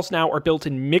lot of malls now are built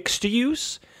in mixed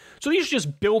use. So they used to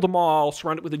just build a mall,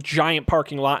 surround it with a giant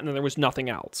parking lot, and then there was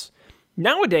nothing else.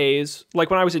 Nowadays,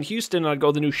 like when I was in Houston and I'd go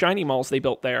to the new shiny malls they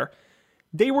built there,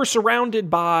 they were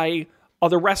surrounded by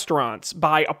other restaurants,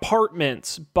 by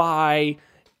apartments, by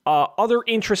other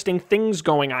interesting things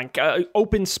going on,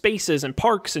 open spaces and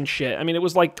parks and shit. I mean, it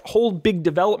was like whole big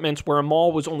developments where a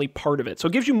mall was only part of it. So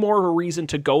it gives you more of a reason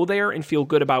to go there and feel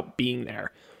good about being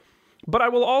there. But I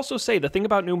will also say the thing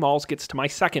about new malls gets to my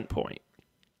second point,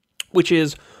 which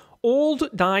is old,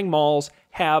 dying malls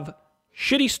have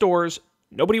shitty stores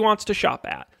nobody wants to shop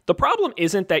at. The problem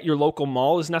isn't that your local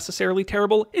mall is necessarily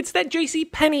terrible. It's that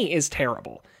JCPenney is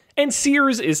terrible. And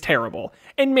Sears is terrible.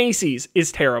 And Macy's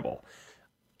is terrible.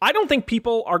 I don't think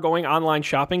people are going online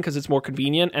shopping because it's more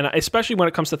convenient, and especially when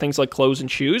it comes to things like clothes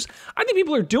and shoes. I think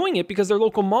people are doing it because their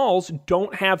local malls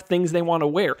don't have things they want to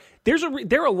wear.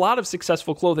 There are a lot of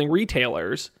successful clothing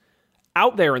retailers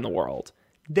out there in the world.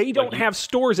 They don't have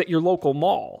stores at your local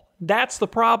mall. That's the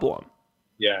problem.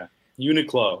 Yeah,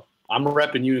 Uniqlo. I'm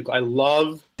repping Uniqlo. I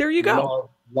love. There you go.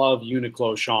 Love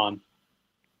Uniqlo, Sean.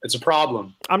 It's a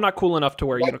problem. I'm not cool enough to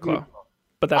wear Uniqlo,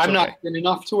 but that's I'm not thin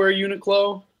enough to wear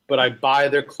Uniqlo, but I buy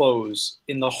their clothes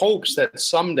in the hopes that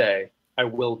someday I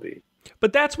will be.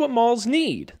 But that's what malls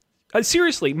need.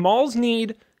 Seriously, malls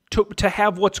need to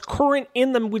have what's current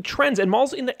in them with trends. And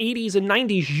malls in the 80s and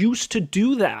 90s used to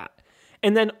do that.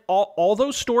 And then all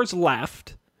those stores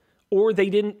left, or they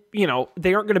didn't,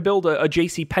 they aren't going to build a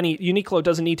JCPenney. Uniqlo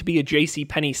doesn't need to be a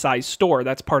JCPenney size store.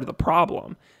 That's part of the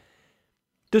problem.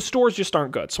 The stores just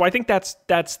aren't good. So I think that's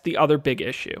the other big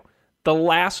issue. The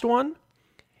last one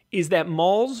is that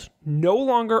malls no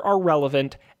longer are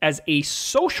relevant as a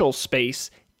social space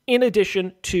in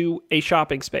addition to a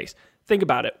shopping space. Think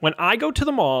about it. When I go to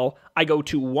the mall, I go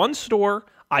to one store,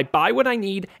 I buy what I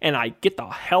need, and I get the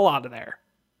hell out of there.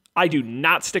 I do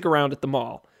not stick around at the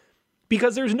mall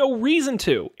because there's no reason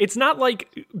to. It's not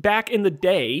like back in the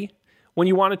day when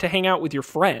you wanted to hang out with your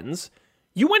friends.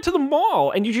 You went to the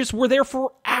mall and you just were there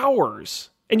for hours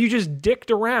and you just dicked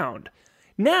around.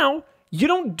 Now, you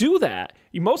don't do that.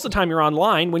 Most of the time you're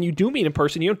online. When you do meet in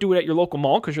person, you don't do it at your local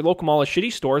mall because your local mall has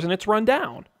shitty stores and it's run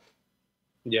down.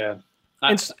 Yeah.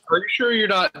 Are you sure you're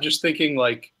not just thinking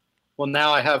like, well,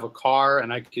 now I have a car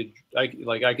and I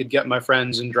could get my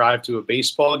friends and drive to a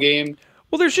baseball game.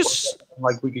 Well, there's just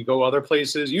like we could go other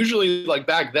places. Usually like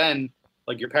back then,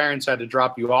 like your parents had to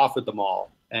drop you off at the mall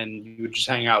and you would just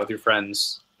hang out with your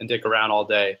friends and dick around all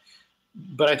day.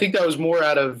 But I think that was more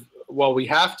out of, well, we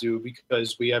have to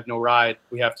because we have no ride.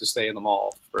 We have to stay in the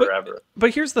mall forever.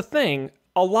 But here's the thing.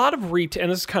 A lot of retail,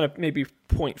 and this is kind of maybe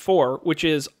point 4, which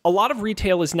is a lot of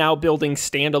retail is now building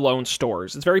standalone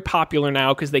stores. It's very popular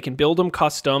now because they can build them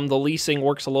custom. The leasing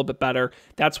works a little bit better.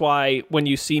 That's why when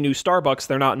you see new Starbucks,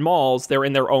 they're not in malls. They're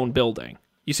in their own building.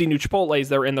 You see new Chipotles,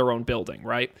 they're in their own building,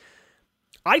 right?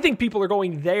 I think people are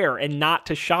going there and not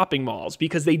to shopping malls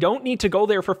because they don't need to go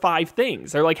there for 5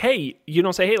 things. They're like, hey, you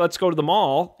don't say, hey, let's go to the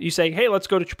mall. You say, hey, let's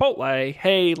go to Chipotle.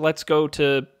 Hey, let's go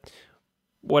to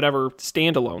whatever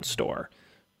standalone store.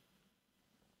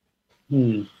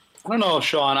 I don't know,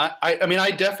 Sean. I mean,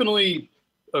 I definitely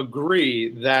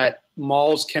agree that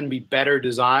malls can be better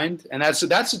designed. And that's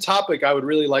a topic I would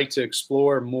really like to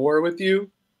explore more with you.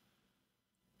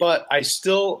 But I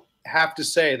still have to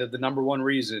say that the number one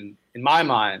reason in my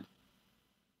mind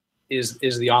is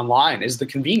the online, is the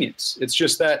convenience. It's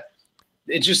just that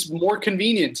it's just more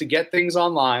convenient to get things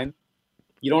online.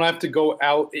 You don't have to go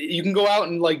out. You can go out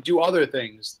and like do other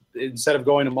things instead of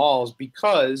going to malls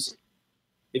because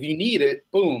if you need it,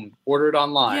 boom, order it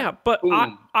online. Yeah, but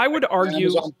I would argue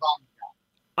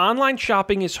online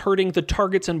shopping is hurting the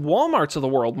Targets and Walmarts of the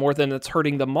world more than it's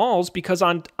hurting the malls because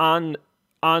on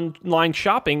online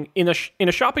shopping in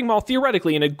a shopping mall,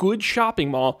 theoretically in a good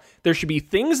shopping mall, there should be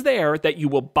things there that you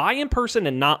will buy in person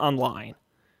and not online.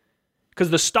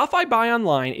 Because the stuff I buy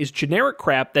online is generic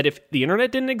crap that if the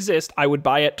internet didn't exist, I would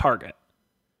buy at Target.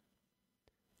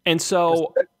 And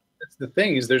so that's the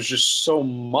thing is there's just so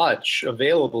much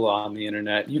available on the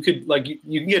internet. You could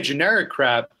you can get generic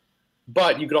crap,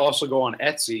 but you could also go on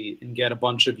Etsy and get a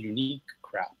bunch of unique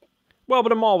crap. Well,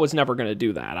 but a mall was never going to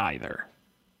do that either.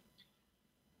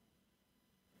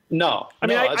 No. I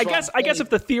mean, I guess if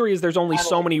the theory is there's only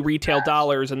so many retail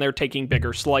dollars and they're taking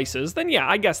bigger slices, then yeah,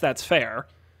 I guess that's fair.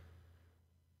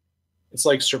 It's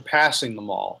like surpassing the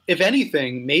mall. If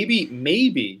anything,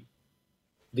 maybe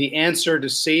the answer to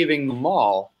saving the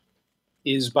mall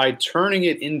is by turning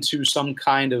it into some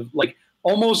kind of like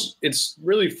almost, it's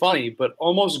really funny, but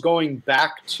almost going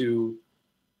back to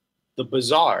the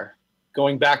bazaar,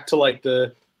 going back to like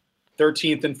the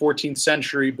 13th and 14th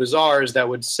century bazaars that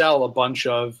would sell a bunch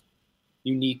of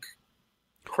unique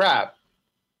crap.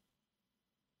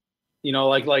 You know,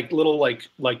 like little like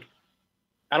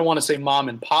I don't want to say mom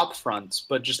and pop fronts,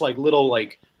 but just like little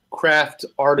like craft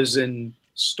artisan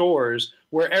stores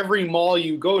where every mall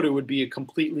you go to would be a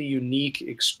completely unique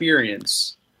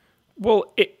experience.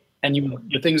 Well,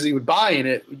 the things that you would buy in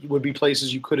it would be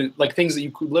places you couldn't, like things that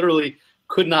you literally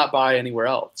could not buy anywhere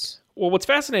else. Well, what's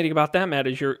fascinating about that, Matt,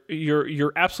 is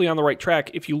you're absolutely on the right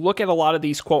track. If you look at a lot of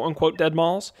these quote unquote dead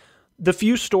malls, the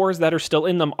few stores that are still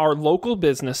in them are local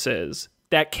businesses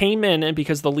that came in, and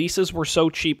because the leases were so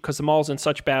cheap because the mall's in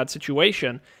such bad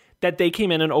situation, that they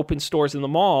came in and opened stores in the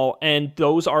mall, and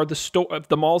those are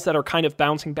the malls that are kind of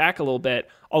bouncing back a little bit.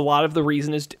 A lot of the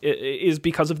reason is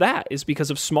because of that, is because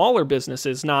of smaller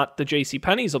businesses, not the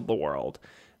JCPenney's of the world,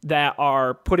 that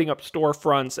are putting up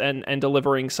storefronts and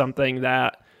delivering something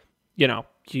that,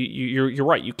 you're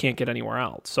right, you can't get anywhere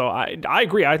else. So I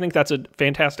agree. I think that's a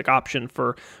fantastic option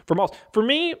for malls. For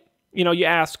me, you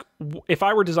ask, if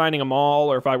I were designing a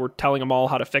mall or if I were telling a mall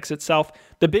how to fix itself,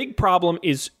 the big problem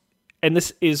is, and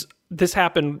this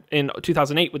happened in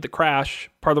 2008 with the crash,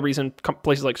 part of the reason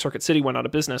places like Circuit City went out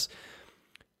of business,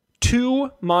 too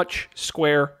much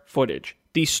square footage.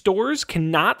 These stores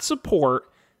cannot support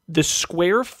the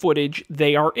square footage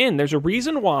they are in. There's a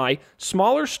reason why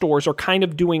smaller stores are kind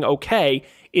of doing okay.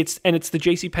 It's the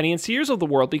JCPenney and Sears of the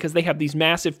world, because they have these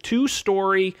massive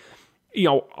 2-story,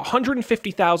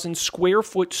 150,000 square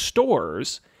foot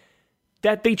stores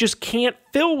that they just can't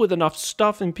fill with enough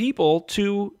stuff and people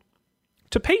to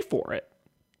pay for it.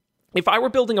 If I were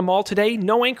building a mall today,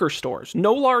 no anchor stores,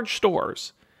 no large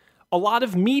stores, a lot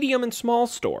of medium and small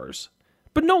stores,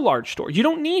 but no large stores. You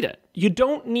don't need it. You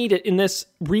don't need it in this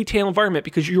retail environment,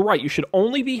 because you're right. You should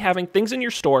only be having things in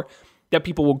your store that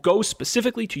people will go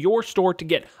specifically to your store to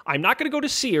get. I'm not going to go to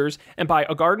Sears and buy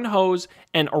a garden hose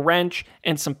and a wrench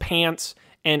and some pants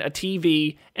and a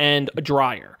TV and a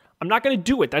dryer. I'm not going to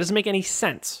do it. That doesn't make any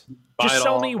sense. Just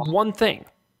sell me one thing.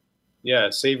 Yeah,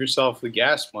 save yourself the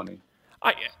gas money.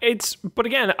 But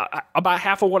again, about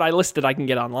half of what I listed I can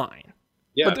get online.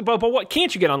 Yeah. But what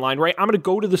can't you get online, right? I'm going to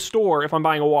go to the store if I'm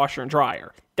buying a washer and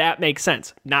dryer. That makes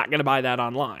sense. Not going to buy that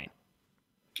online.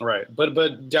 Right.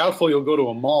 But doubtful you'll go to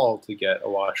a mall to get a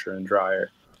washer and dryer.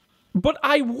 But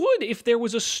I would if there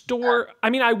was a store. I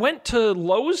mean, I went to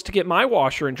Lowe's to get my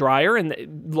washer and dryer,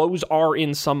 and Lowe's are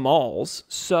in some malls.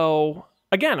 So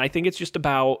again, I think it's just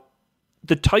about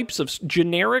the types of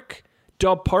generic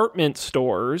department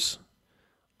stores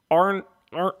aren't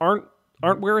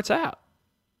where it's at.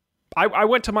 I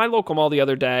went to my local mall the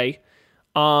other day,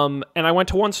 and I went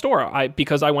to one store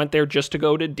because I went there just to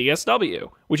go to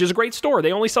DSW, which is a great store.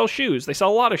 They only sell shoes. They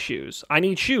sell a lot of shoes. I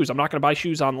need shoes. I'm not going to buy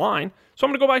shoes online, so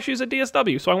I'm going to go buy shoes at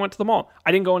DSW. So I went to the mall.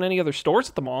 I didn't go in any other stores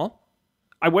at the mall.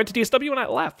 I went to DSW and I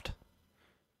left.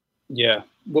 Yeah.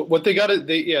 What they got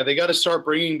to start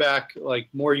bringing back like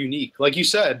more unique. Like you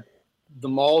said, the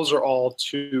malls are all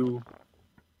too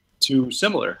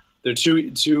similar. They're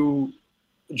too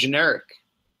generic.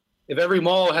 If every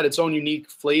mall had its own unique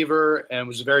flavor and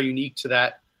was very unique to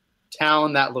that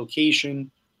town, that location,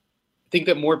 I think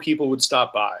that more people would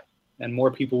stop by and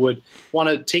more people would want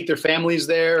to take their families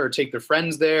there or take their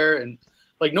friends there. And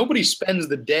like nobody spends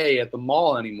the day at the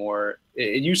mall anymore.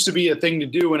 It used to be a thing to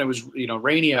do when it was,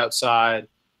 rainy outside.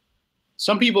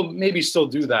 Some people maybe still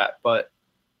do that, but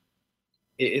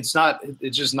it's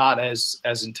just not as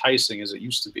enticing as it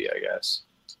used to be, I guess.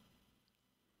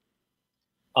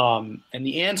 And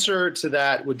the answer to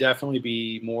that would definitely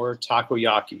be more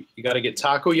takoyaki. You got to get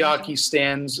takoyaki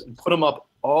stands and put them up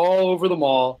all over the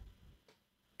mall.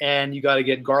 And you got to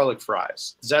get garlic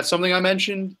fries. Is that something I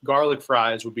mentioned? Garlic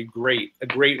fries would be great. A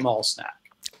great mall snack.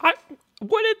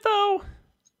 Would it though?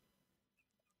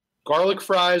 Garlic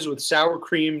fries with sour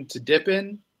cream to dip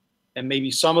in. And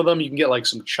maybe some of them you can get like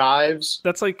some chives.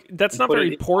 That's not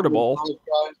very portable.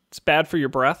 It's bad for your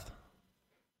breath.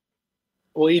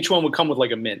 Well, each one would come with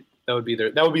like a mint. That would be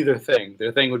their thing.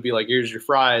 Their thing would be like, here's your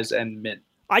fries and mint.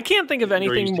 I can't think of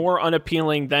anything more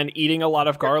unappealing than eating a lot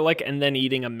of garlic and then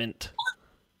eating a mint.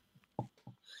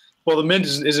 Well, the mint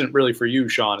isn't really for you,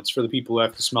 Sean. It's for the people who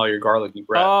have to smell your garlicky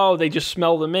breath. Oh, they just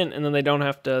smell the mint and then they don't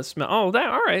have to smell. Oh,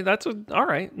 all right. All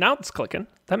right. Now it's clicking.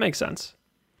 That makes sense.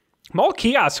 Mall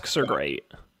kiosks are great.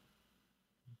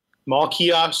 Mall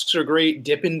kiosks are great.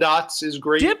 Dippin' Dots is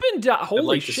great. Dippin' Dots.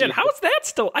 Holy shit. How is that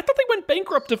still? I thought they went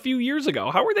bankrupt a few years ago.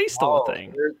 How are they still a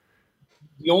thing?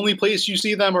 The only place you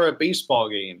see them are at baseball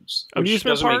games.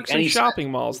 Amusement parks and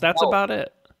shopping malls. That's about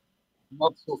it. It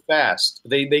melts so fast.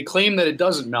 They claim that it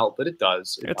doesn't melt, but it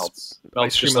does. It melts.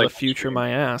 Ice cream of the future,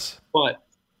 my ass. But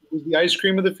it was the ice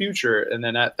cream of the future, and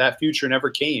then that future never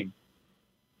came.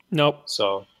 Nope.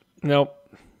 Nope.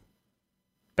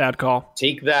 Bad call.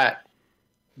 Take that.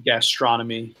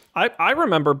 Gastronomy. I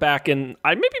remember back in,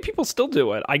 maybe people still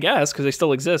do it, I guess, because they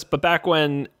still exist, but back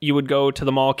when you would go to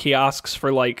the mall kiosks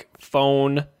for like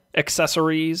phone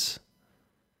accessories.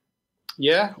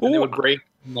 Yeah, and they would break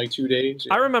in like 2 days.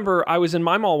 Yeah. I remember I was in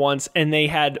my mall once and they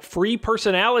had free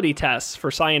personality tests for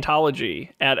Scientology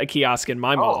at a kiosk in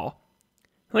my mall.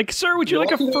 Like, sir, would you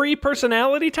like a free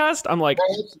personality test? I'm like,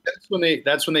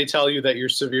 that's when they tell you that you're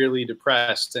severely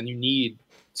depressed and you need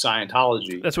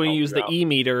Scientology. That's when you use the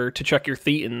e-meter to check your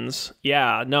thetans.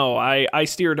 Yeah, no, I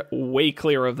steered way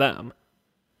clear of them.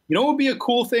 You know what would be a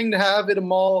cool thing to have at a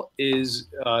mall is,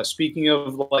 speaking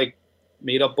of like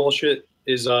made up bullshit,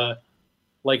 is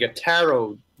like a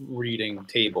tarot reading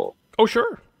table. Oh,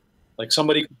 sure. Like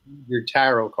somebody could read your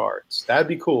tarot cards. That'd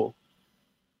be cool.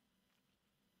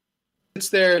 Sits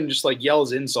there and just like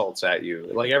yells insults at you,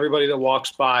 like everybody that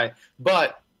walks by.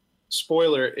 But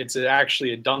spoiler, it's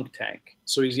actually a dunk tank.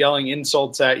 So he's yelling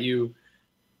insults at you,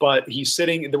 but he's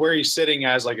sitting where he's sitting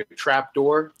has like a trap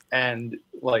door, and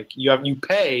like you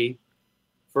pay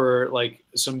for like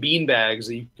some bean bags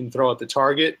that you can throw at the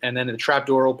target, and then the trap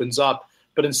door opens up.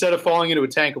 But instead of falling into a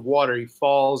tank of water, he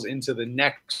falls into the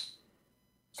next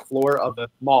floor of the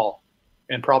mall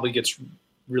and probably gets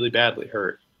really badly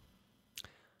hurt.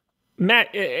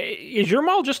 Matt, is your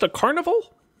mall just a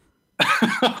carnival?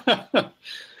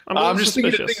 I'm just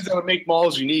thinking of things that would make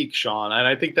malls unique, Sean, and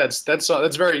I think that's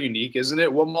very unique, isn't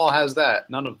it? What mall has that?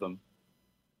 None of them.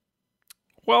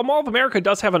 Well, Mall of America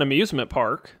does have an amusement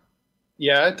park.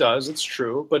 Yeah, it does. It's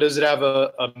true. But does it have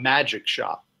a magic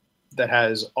shop that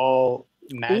has all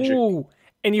magic? Ooh,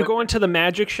 and you go into the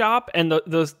magic shop, and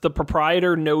the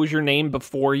proprietor knows your name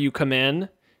before you come in,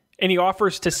 and he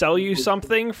offers to sell you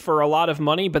something for a lot of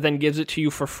money, but then gives it to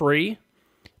you for free,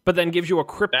 but then gives you a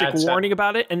cryptic warning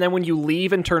about it, and then when you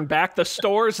leave and turn back, the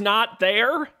store's not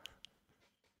there?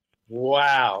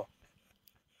 Wow.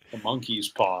 The monkey's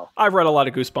paw. I've read a lot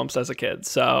of Goosebumps as a kid,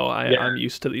 so I'm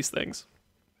used to these things.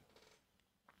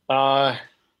 One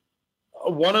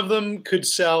of them could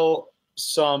sell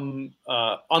some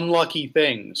unlucky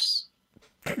things.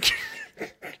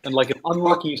 And like an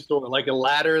unlucky store, like a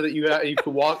ladder that you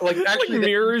could walk, like actually like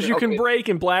mirrors you can break,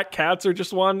 and black cats are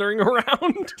just wandering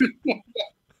around.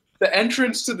 The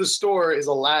entrance to the store is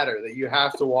a ladder that you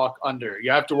have to walk under.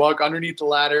 You have to walk underneath the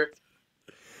ladder,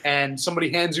 and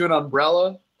somebody hands you an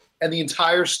umbrella, and the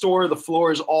entire store, the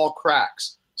floor is all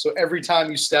cracks. So every time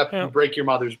you step, you break your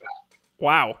mother's back.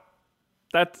 Wow.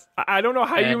 I don't know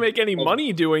how you make any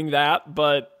money doing that,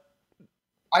 but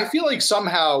I feel like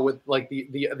somehow with like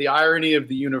the irony of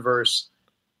the universe,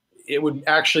 it would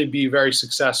actually be very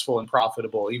successful and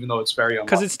profitable, even though it's very unlucky.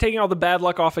 Because it's taking all the bad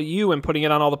luck off of you and putting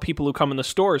it on all the people who come in the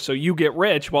store, so you get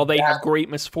rich while they have great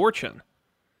misfortune.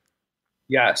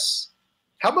 Yes.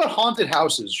 How about haunted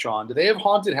houses, Sean? Do they have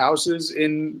haunted houses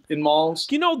in malls?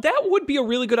 You know, that would be a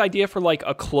really good idea for like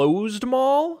a closed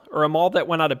mall or a mall that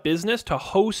went out of business to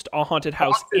host a haunted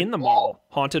house in the mall.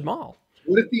 Haunted mall.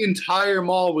 What if the entire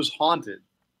mall was haunted?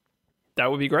 That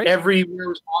would be great. Everywhere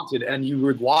was haunted, and you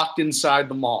were locked inside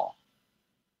the mall.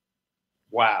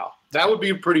 Wow. That would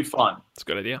be pretty fun. That's a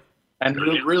good idea. And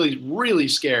really, really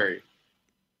scary.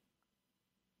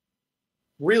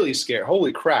 Really scary.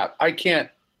 Holy crap.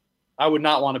 I would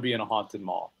not want to be in a haunted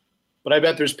mall. But I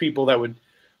bet there's people that would,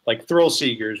 like thrill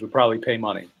seekers, would probably pay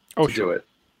money to do it.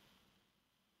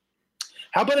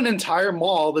 How about an entire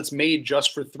mall that's made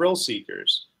just for thrill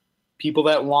seekers? People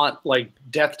that want like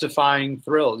death-defying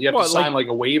thrills. You have to sign like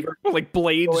a waiver. What, like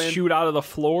blades shoot out of the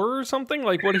floor or something?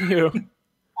 Like, what do you?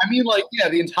 I mean, like, yeah,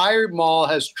 the entire mall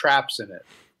has traps in it.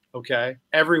 Okay,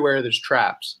 everywhere there's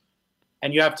traps,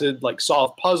 and you have to like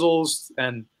solve puzzles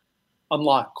and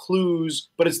unlock clues.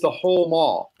 But it's the whole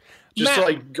mall, just to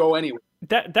like go anywhere.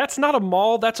 That's not a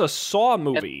mall. That's a Saw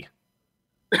movie.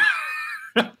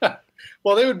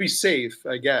 Well, they would be safe,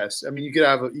 I guess. I mean, you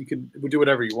could do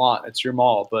whatever you want. It's your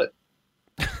mall, but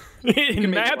in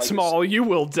Matt's mall, you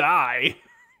will die.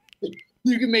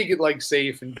 You can make it like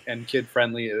safe and kid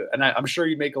friendly, and I'm sure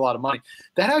you'd make a lot of money.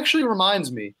 That actually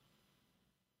reminds me.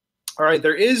 All right,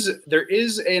 there is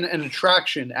an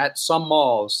attraction at some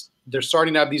malls. They're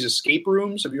starting to have these escape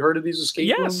rooms. Have you heard of these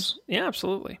escape rooms? Yes, yeah,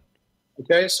 absolutely.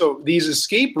 Okay, so these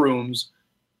escape rooms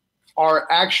are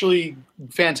actually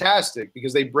fantastic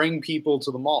because they bring people to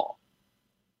the mall.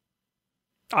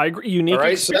 I agree. Unique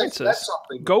experiences. So that's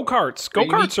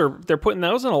Go-karts. They're putting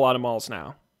those in a lot of malls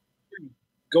now.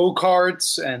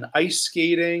 Go-karts and ice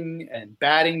skating and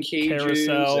batting cages.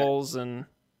 Carousels and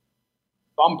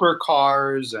bumper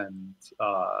cars and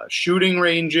shooting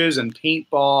ranges and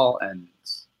paintball and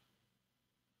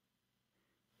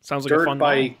sounds like dirt a fun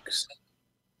bikes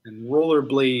and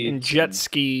rollerblades and jet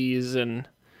skis and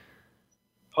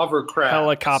hovercraft,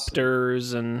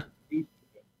 helicopters and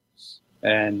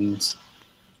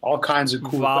all kinds of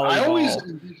cool. Volleyball. I always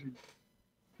envision,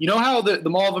 you know how the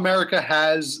Mall of America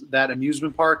has that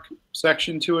amusement park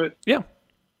section to it? Yeah.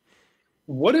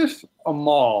 What if a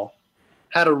mall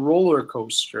had a roller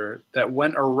coaster that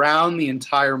went around the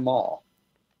entire mall?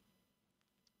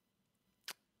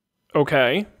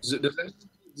 Okay.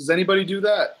 Does Does anybody do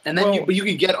that? And then Well, you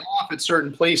can get off at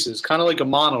certain places, kind of like a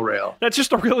monorail. That's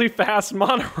just a really fast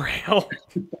monorail.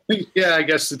 Yeah, I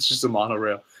guess it's just a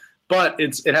monorail, but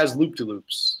it has loop de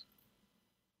loops.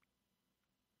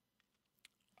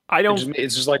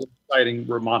 It's just like an exciting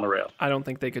monorail. I don't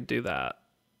think they could do that.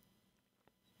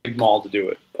 Big mall to do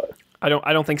it, but I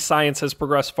don't think science has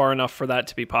progressed far enough for that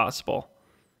to be possible.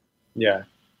 yeah.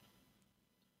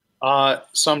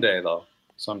 Someday though.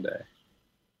 Someday.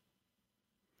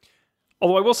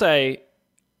 Although I will say,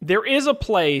 there is a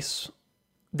place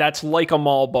that's like a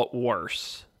mall but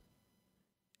worse.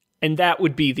 And that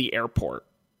would be the airport.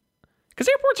 Because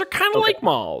airports are kind of like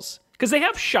malls. Because they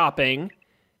have shopping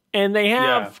and they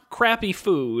have crappy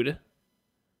food.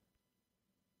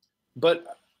 But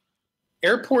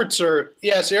airports are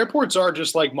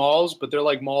just like malls, but they're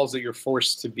like malls that you're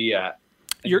forced to be at.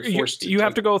 You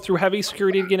have to go through heavy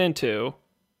security to get into.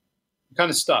 Kind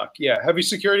of stuck. Yeah, heavy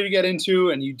security to get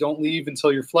into, and you don't leave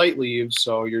until your flight leaves.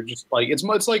 So you're just like it's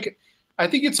like I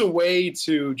think it's a way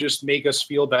to just make us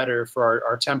feel better for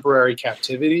our temporary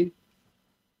captivity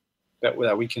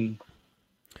that we can.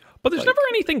 But there's never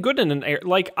anything good in an air.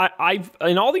 Like I've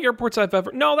in all the airports I've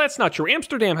ever. No, that's not true.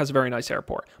 Amsterdam has a very nice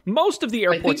airport. Most of the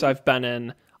airports I've been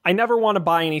in, I never want to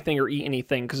buy anything or eat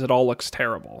anything because it all looks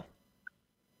terrible.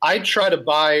 I try to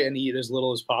buy and eat as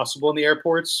little as possible in the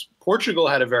airports. Portugal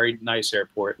had a very nice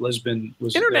airport. Lisbon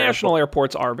was international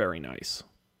airports are very nice.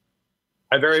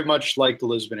 I very much like the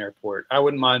Lisbon airport. I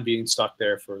wouldn't mind being stuck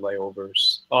there for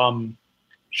layovers.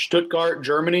 Stuttgart,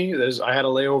 Germany. I had a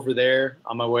layover there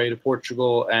on my way to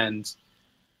Portugal, and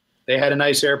they had a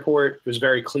nice airport. It was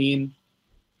very clean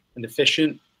and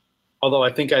efficient. Although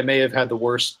I think I may have had the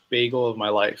worst bagel of my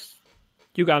life.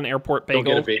 You got an airport bagel?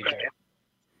 Don't get a bagel.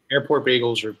 Airport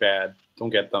bagels are bad. Don't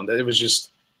get them. It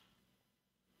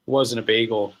wasn't a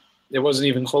bagel. It wasn't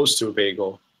even close to a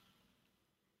bagel.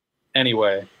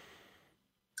 Anyway,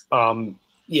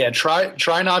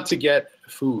 try not to get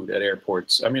food at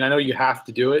airports. I mean, I know you have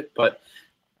to do it, but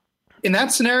in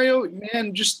that scenario,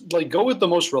 man, just like go with the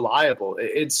most reliable.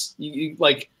 It's you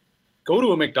like go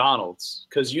to a McDonald's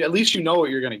because at least you know what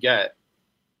you're going to get.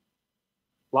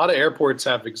 A lot of airports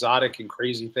have exotic and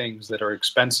crazy things that are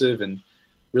expensive and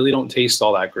really don't taste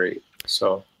all that great.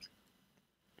 So,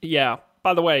 yeah.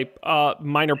 By the way,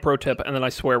 minor pro tip, and then I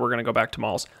swear we're going to go back to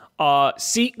malls.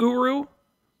 Seat Guru,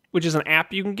 which is an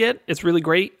app you can get. It's really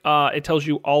great. It tells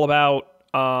you all about,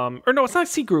 or no, it's not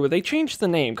Seat Guru. They changed the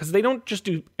name because they don't just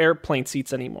do airplane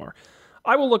seats anymore.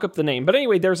 I will look up the name. But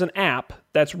anyway, there's an app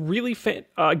that's really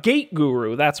Gate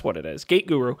Guru. That's what it is. Gate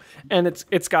Guru. And it's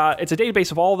a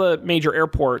database of all the major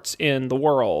airports in the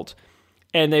world.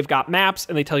 And they've got maps,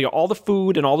 and they tell you all the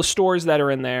food and all the stores that are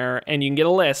in there, and you can get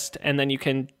a list, and then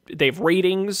they have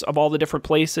ratings of all the different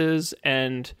places,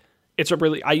 and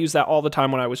I use that all the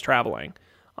time when I was traveling.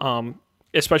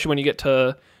 Especially when you get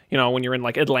to, when you're in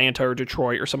like Atlanta or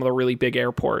Detroit or some of the really big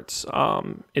airports,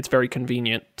 it's very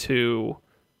convenient to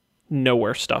know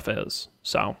where stuff is.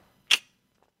 So,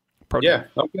 okay.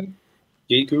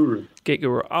 Gate Guru.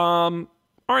 All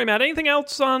right, Matt. Anything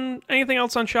else on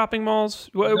shopping malls?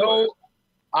 No.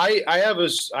 I have a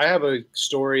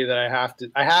story that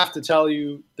I have to tell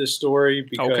you this story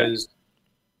because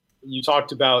you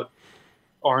talked about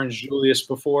Orange Julius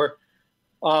before.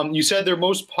 You said their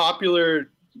most popular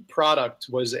product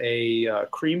was a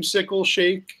creamsicle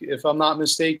shake, if I'm not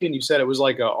mistaken. You said it was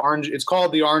like a orange. It's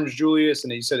called the Orange Julius,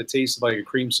 and you said it tasted like a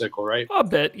creamsicle, right? A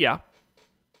bit, yeah.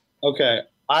 Okay,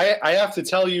 I have to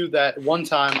tell you that one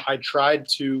time I tried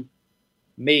to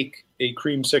make a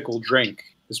creamsicle drink.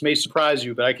 This may surprise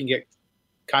you, but I can get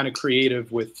kind of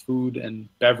creative with food and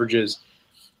beverages.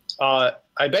 I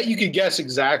bet you could guess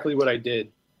exactly what I did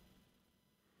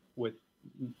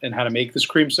and how to make this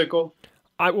creamsicle.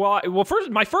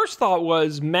 My first thought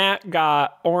was Matt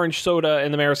got orange soda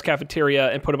in the Marist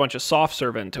cafeteria and put a bunch of soft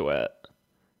serve into it.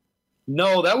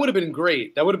 No, that would have been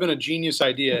great. That would have been a genius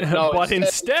idea. No, but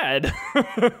instead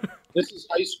this is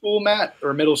high school Matt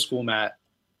or middle school Matt.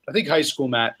 I think high school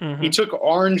Matt. Mm-hmm. He took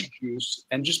orange juice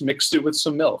and just mixed it with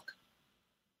some milk.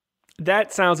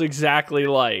 That sounds exactly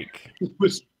like. It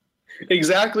was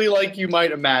exactly like you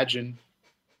might imagine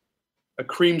a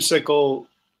creamsicle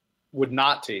would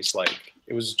not taste like.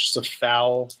 It was just a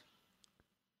foul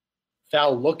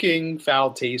looking,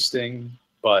 foul tasting,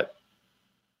 but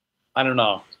I don't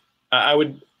know. I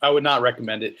would not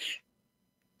recommend it.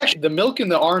 Actually, the milk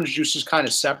and the orange juice is kind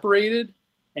of separated,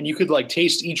 and you could like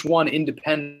taste each one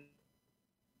independently,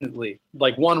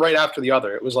 like one right after the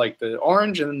other. It was like the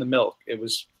orange and then the milk. It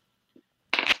was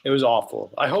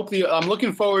awful. I'm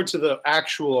looking forward to the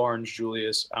actual Orange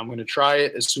Julius. I'm going to try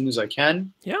it as soon as I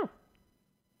can. Yeah.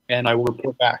 and I will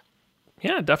report back.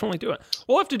 Yeah, definitely do it.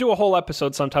 We'll have to do a whole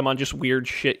episode sometime on just weird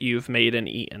shit you've made and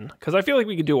eaten, because I feel like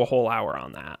we could do a whole hour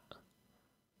on that.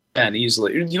 And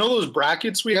easily, you know, those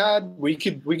brackets we had, we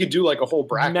could do like a whole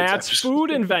bracket. Matt's food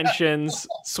inventions,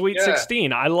 Sweet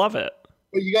 16. I love it.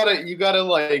 But you gotta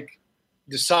like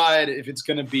decide if it's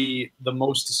gonna be the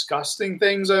most disgusting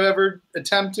things I've ever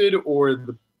attempted or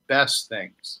the best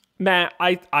things. Matt,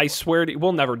 I swear to you,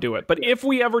 we'll never do it. But if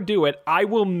we ever do it, I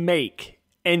will make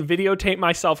and videotape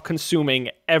myself consuming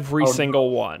every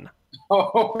single one.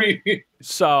 Oh,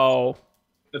 so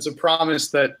it's a promise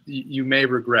that you may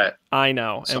regret. I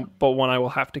know, but one I will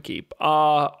have to keep.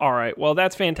 All right, well,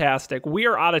 that's fantastic. We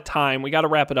are out of time. We got to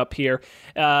wrap it up here.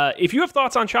 If you have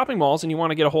thoughts on shopping malls and you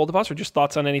want to get a hold of us or just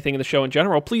thoughts on anything in the show in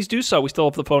general, please do so. We still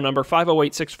have the phone number,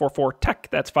 508-644-TECH.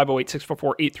 That's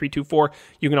 508-644-8324.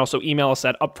 You can also email us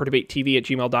at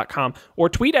upfordebatetv@gmail.com or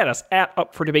tweet at us at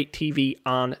upfordebatetv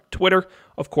on Twitter.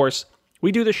 Of course,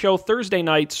 we do the show Thursday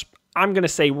nights, I'm going to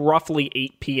say roughly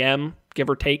 8 p.m., give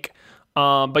or take.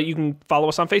 But you can follow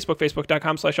us on Facebook,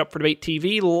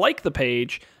 facebook.com/upfordebatetv, like the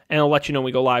page, and it'll let you know when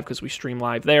we go live because we stream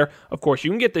live there. Of course, you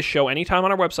can get this show anytime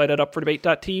on our website at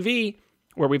upfordebate.tv,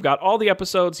 where we've got all the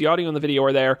episodes, the audio and the video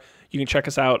are there. You can check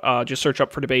us out. Just search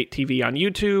Up for Debate TV on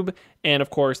YouTube. And,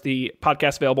 of course, the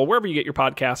podcast available wherever you get your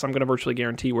podcasts. I'm going to virtually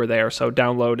guarantee we're there, so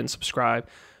download and subscribe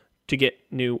to get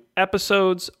new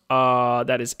episodes.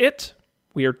 That is it.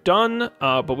 We are done,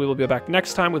 but we will be back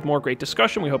next time with more great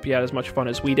discussion. We hope you had as much fun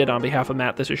as we did. On behalf of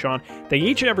Matt, this is Sean. Thank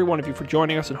each and every one of you for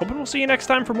joining us, and hoping we'll see you next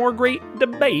time for more great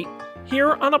debate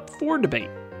here on Up for Debate.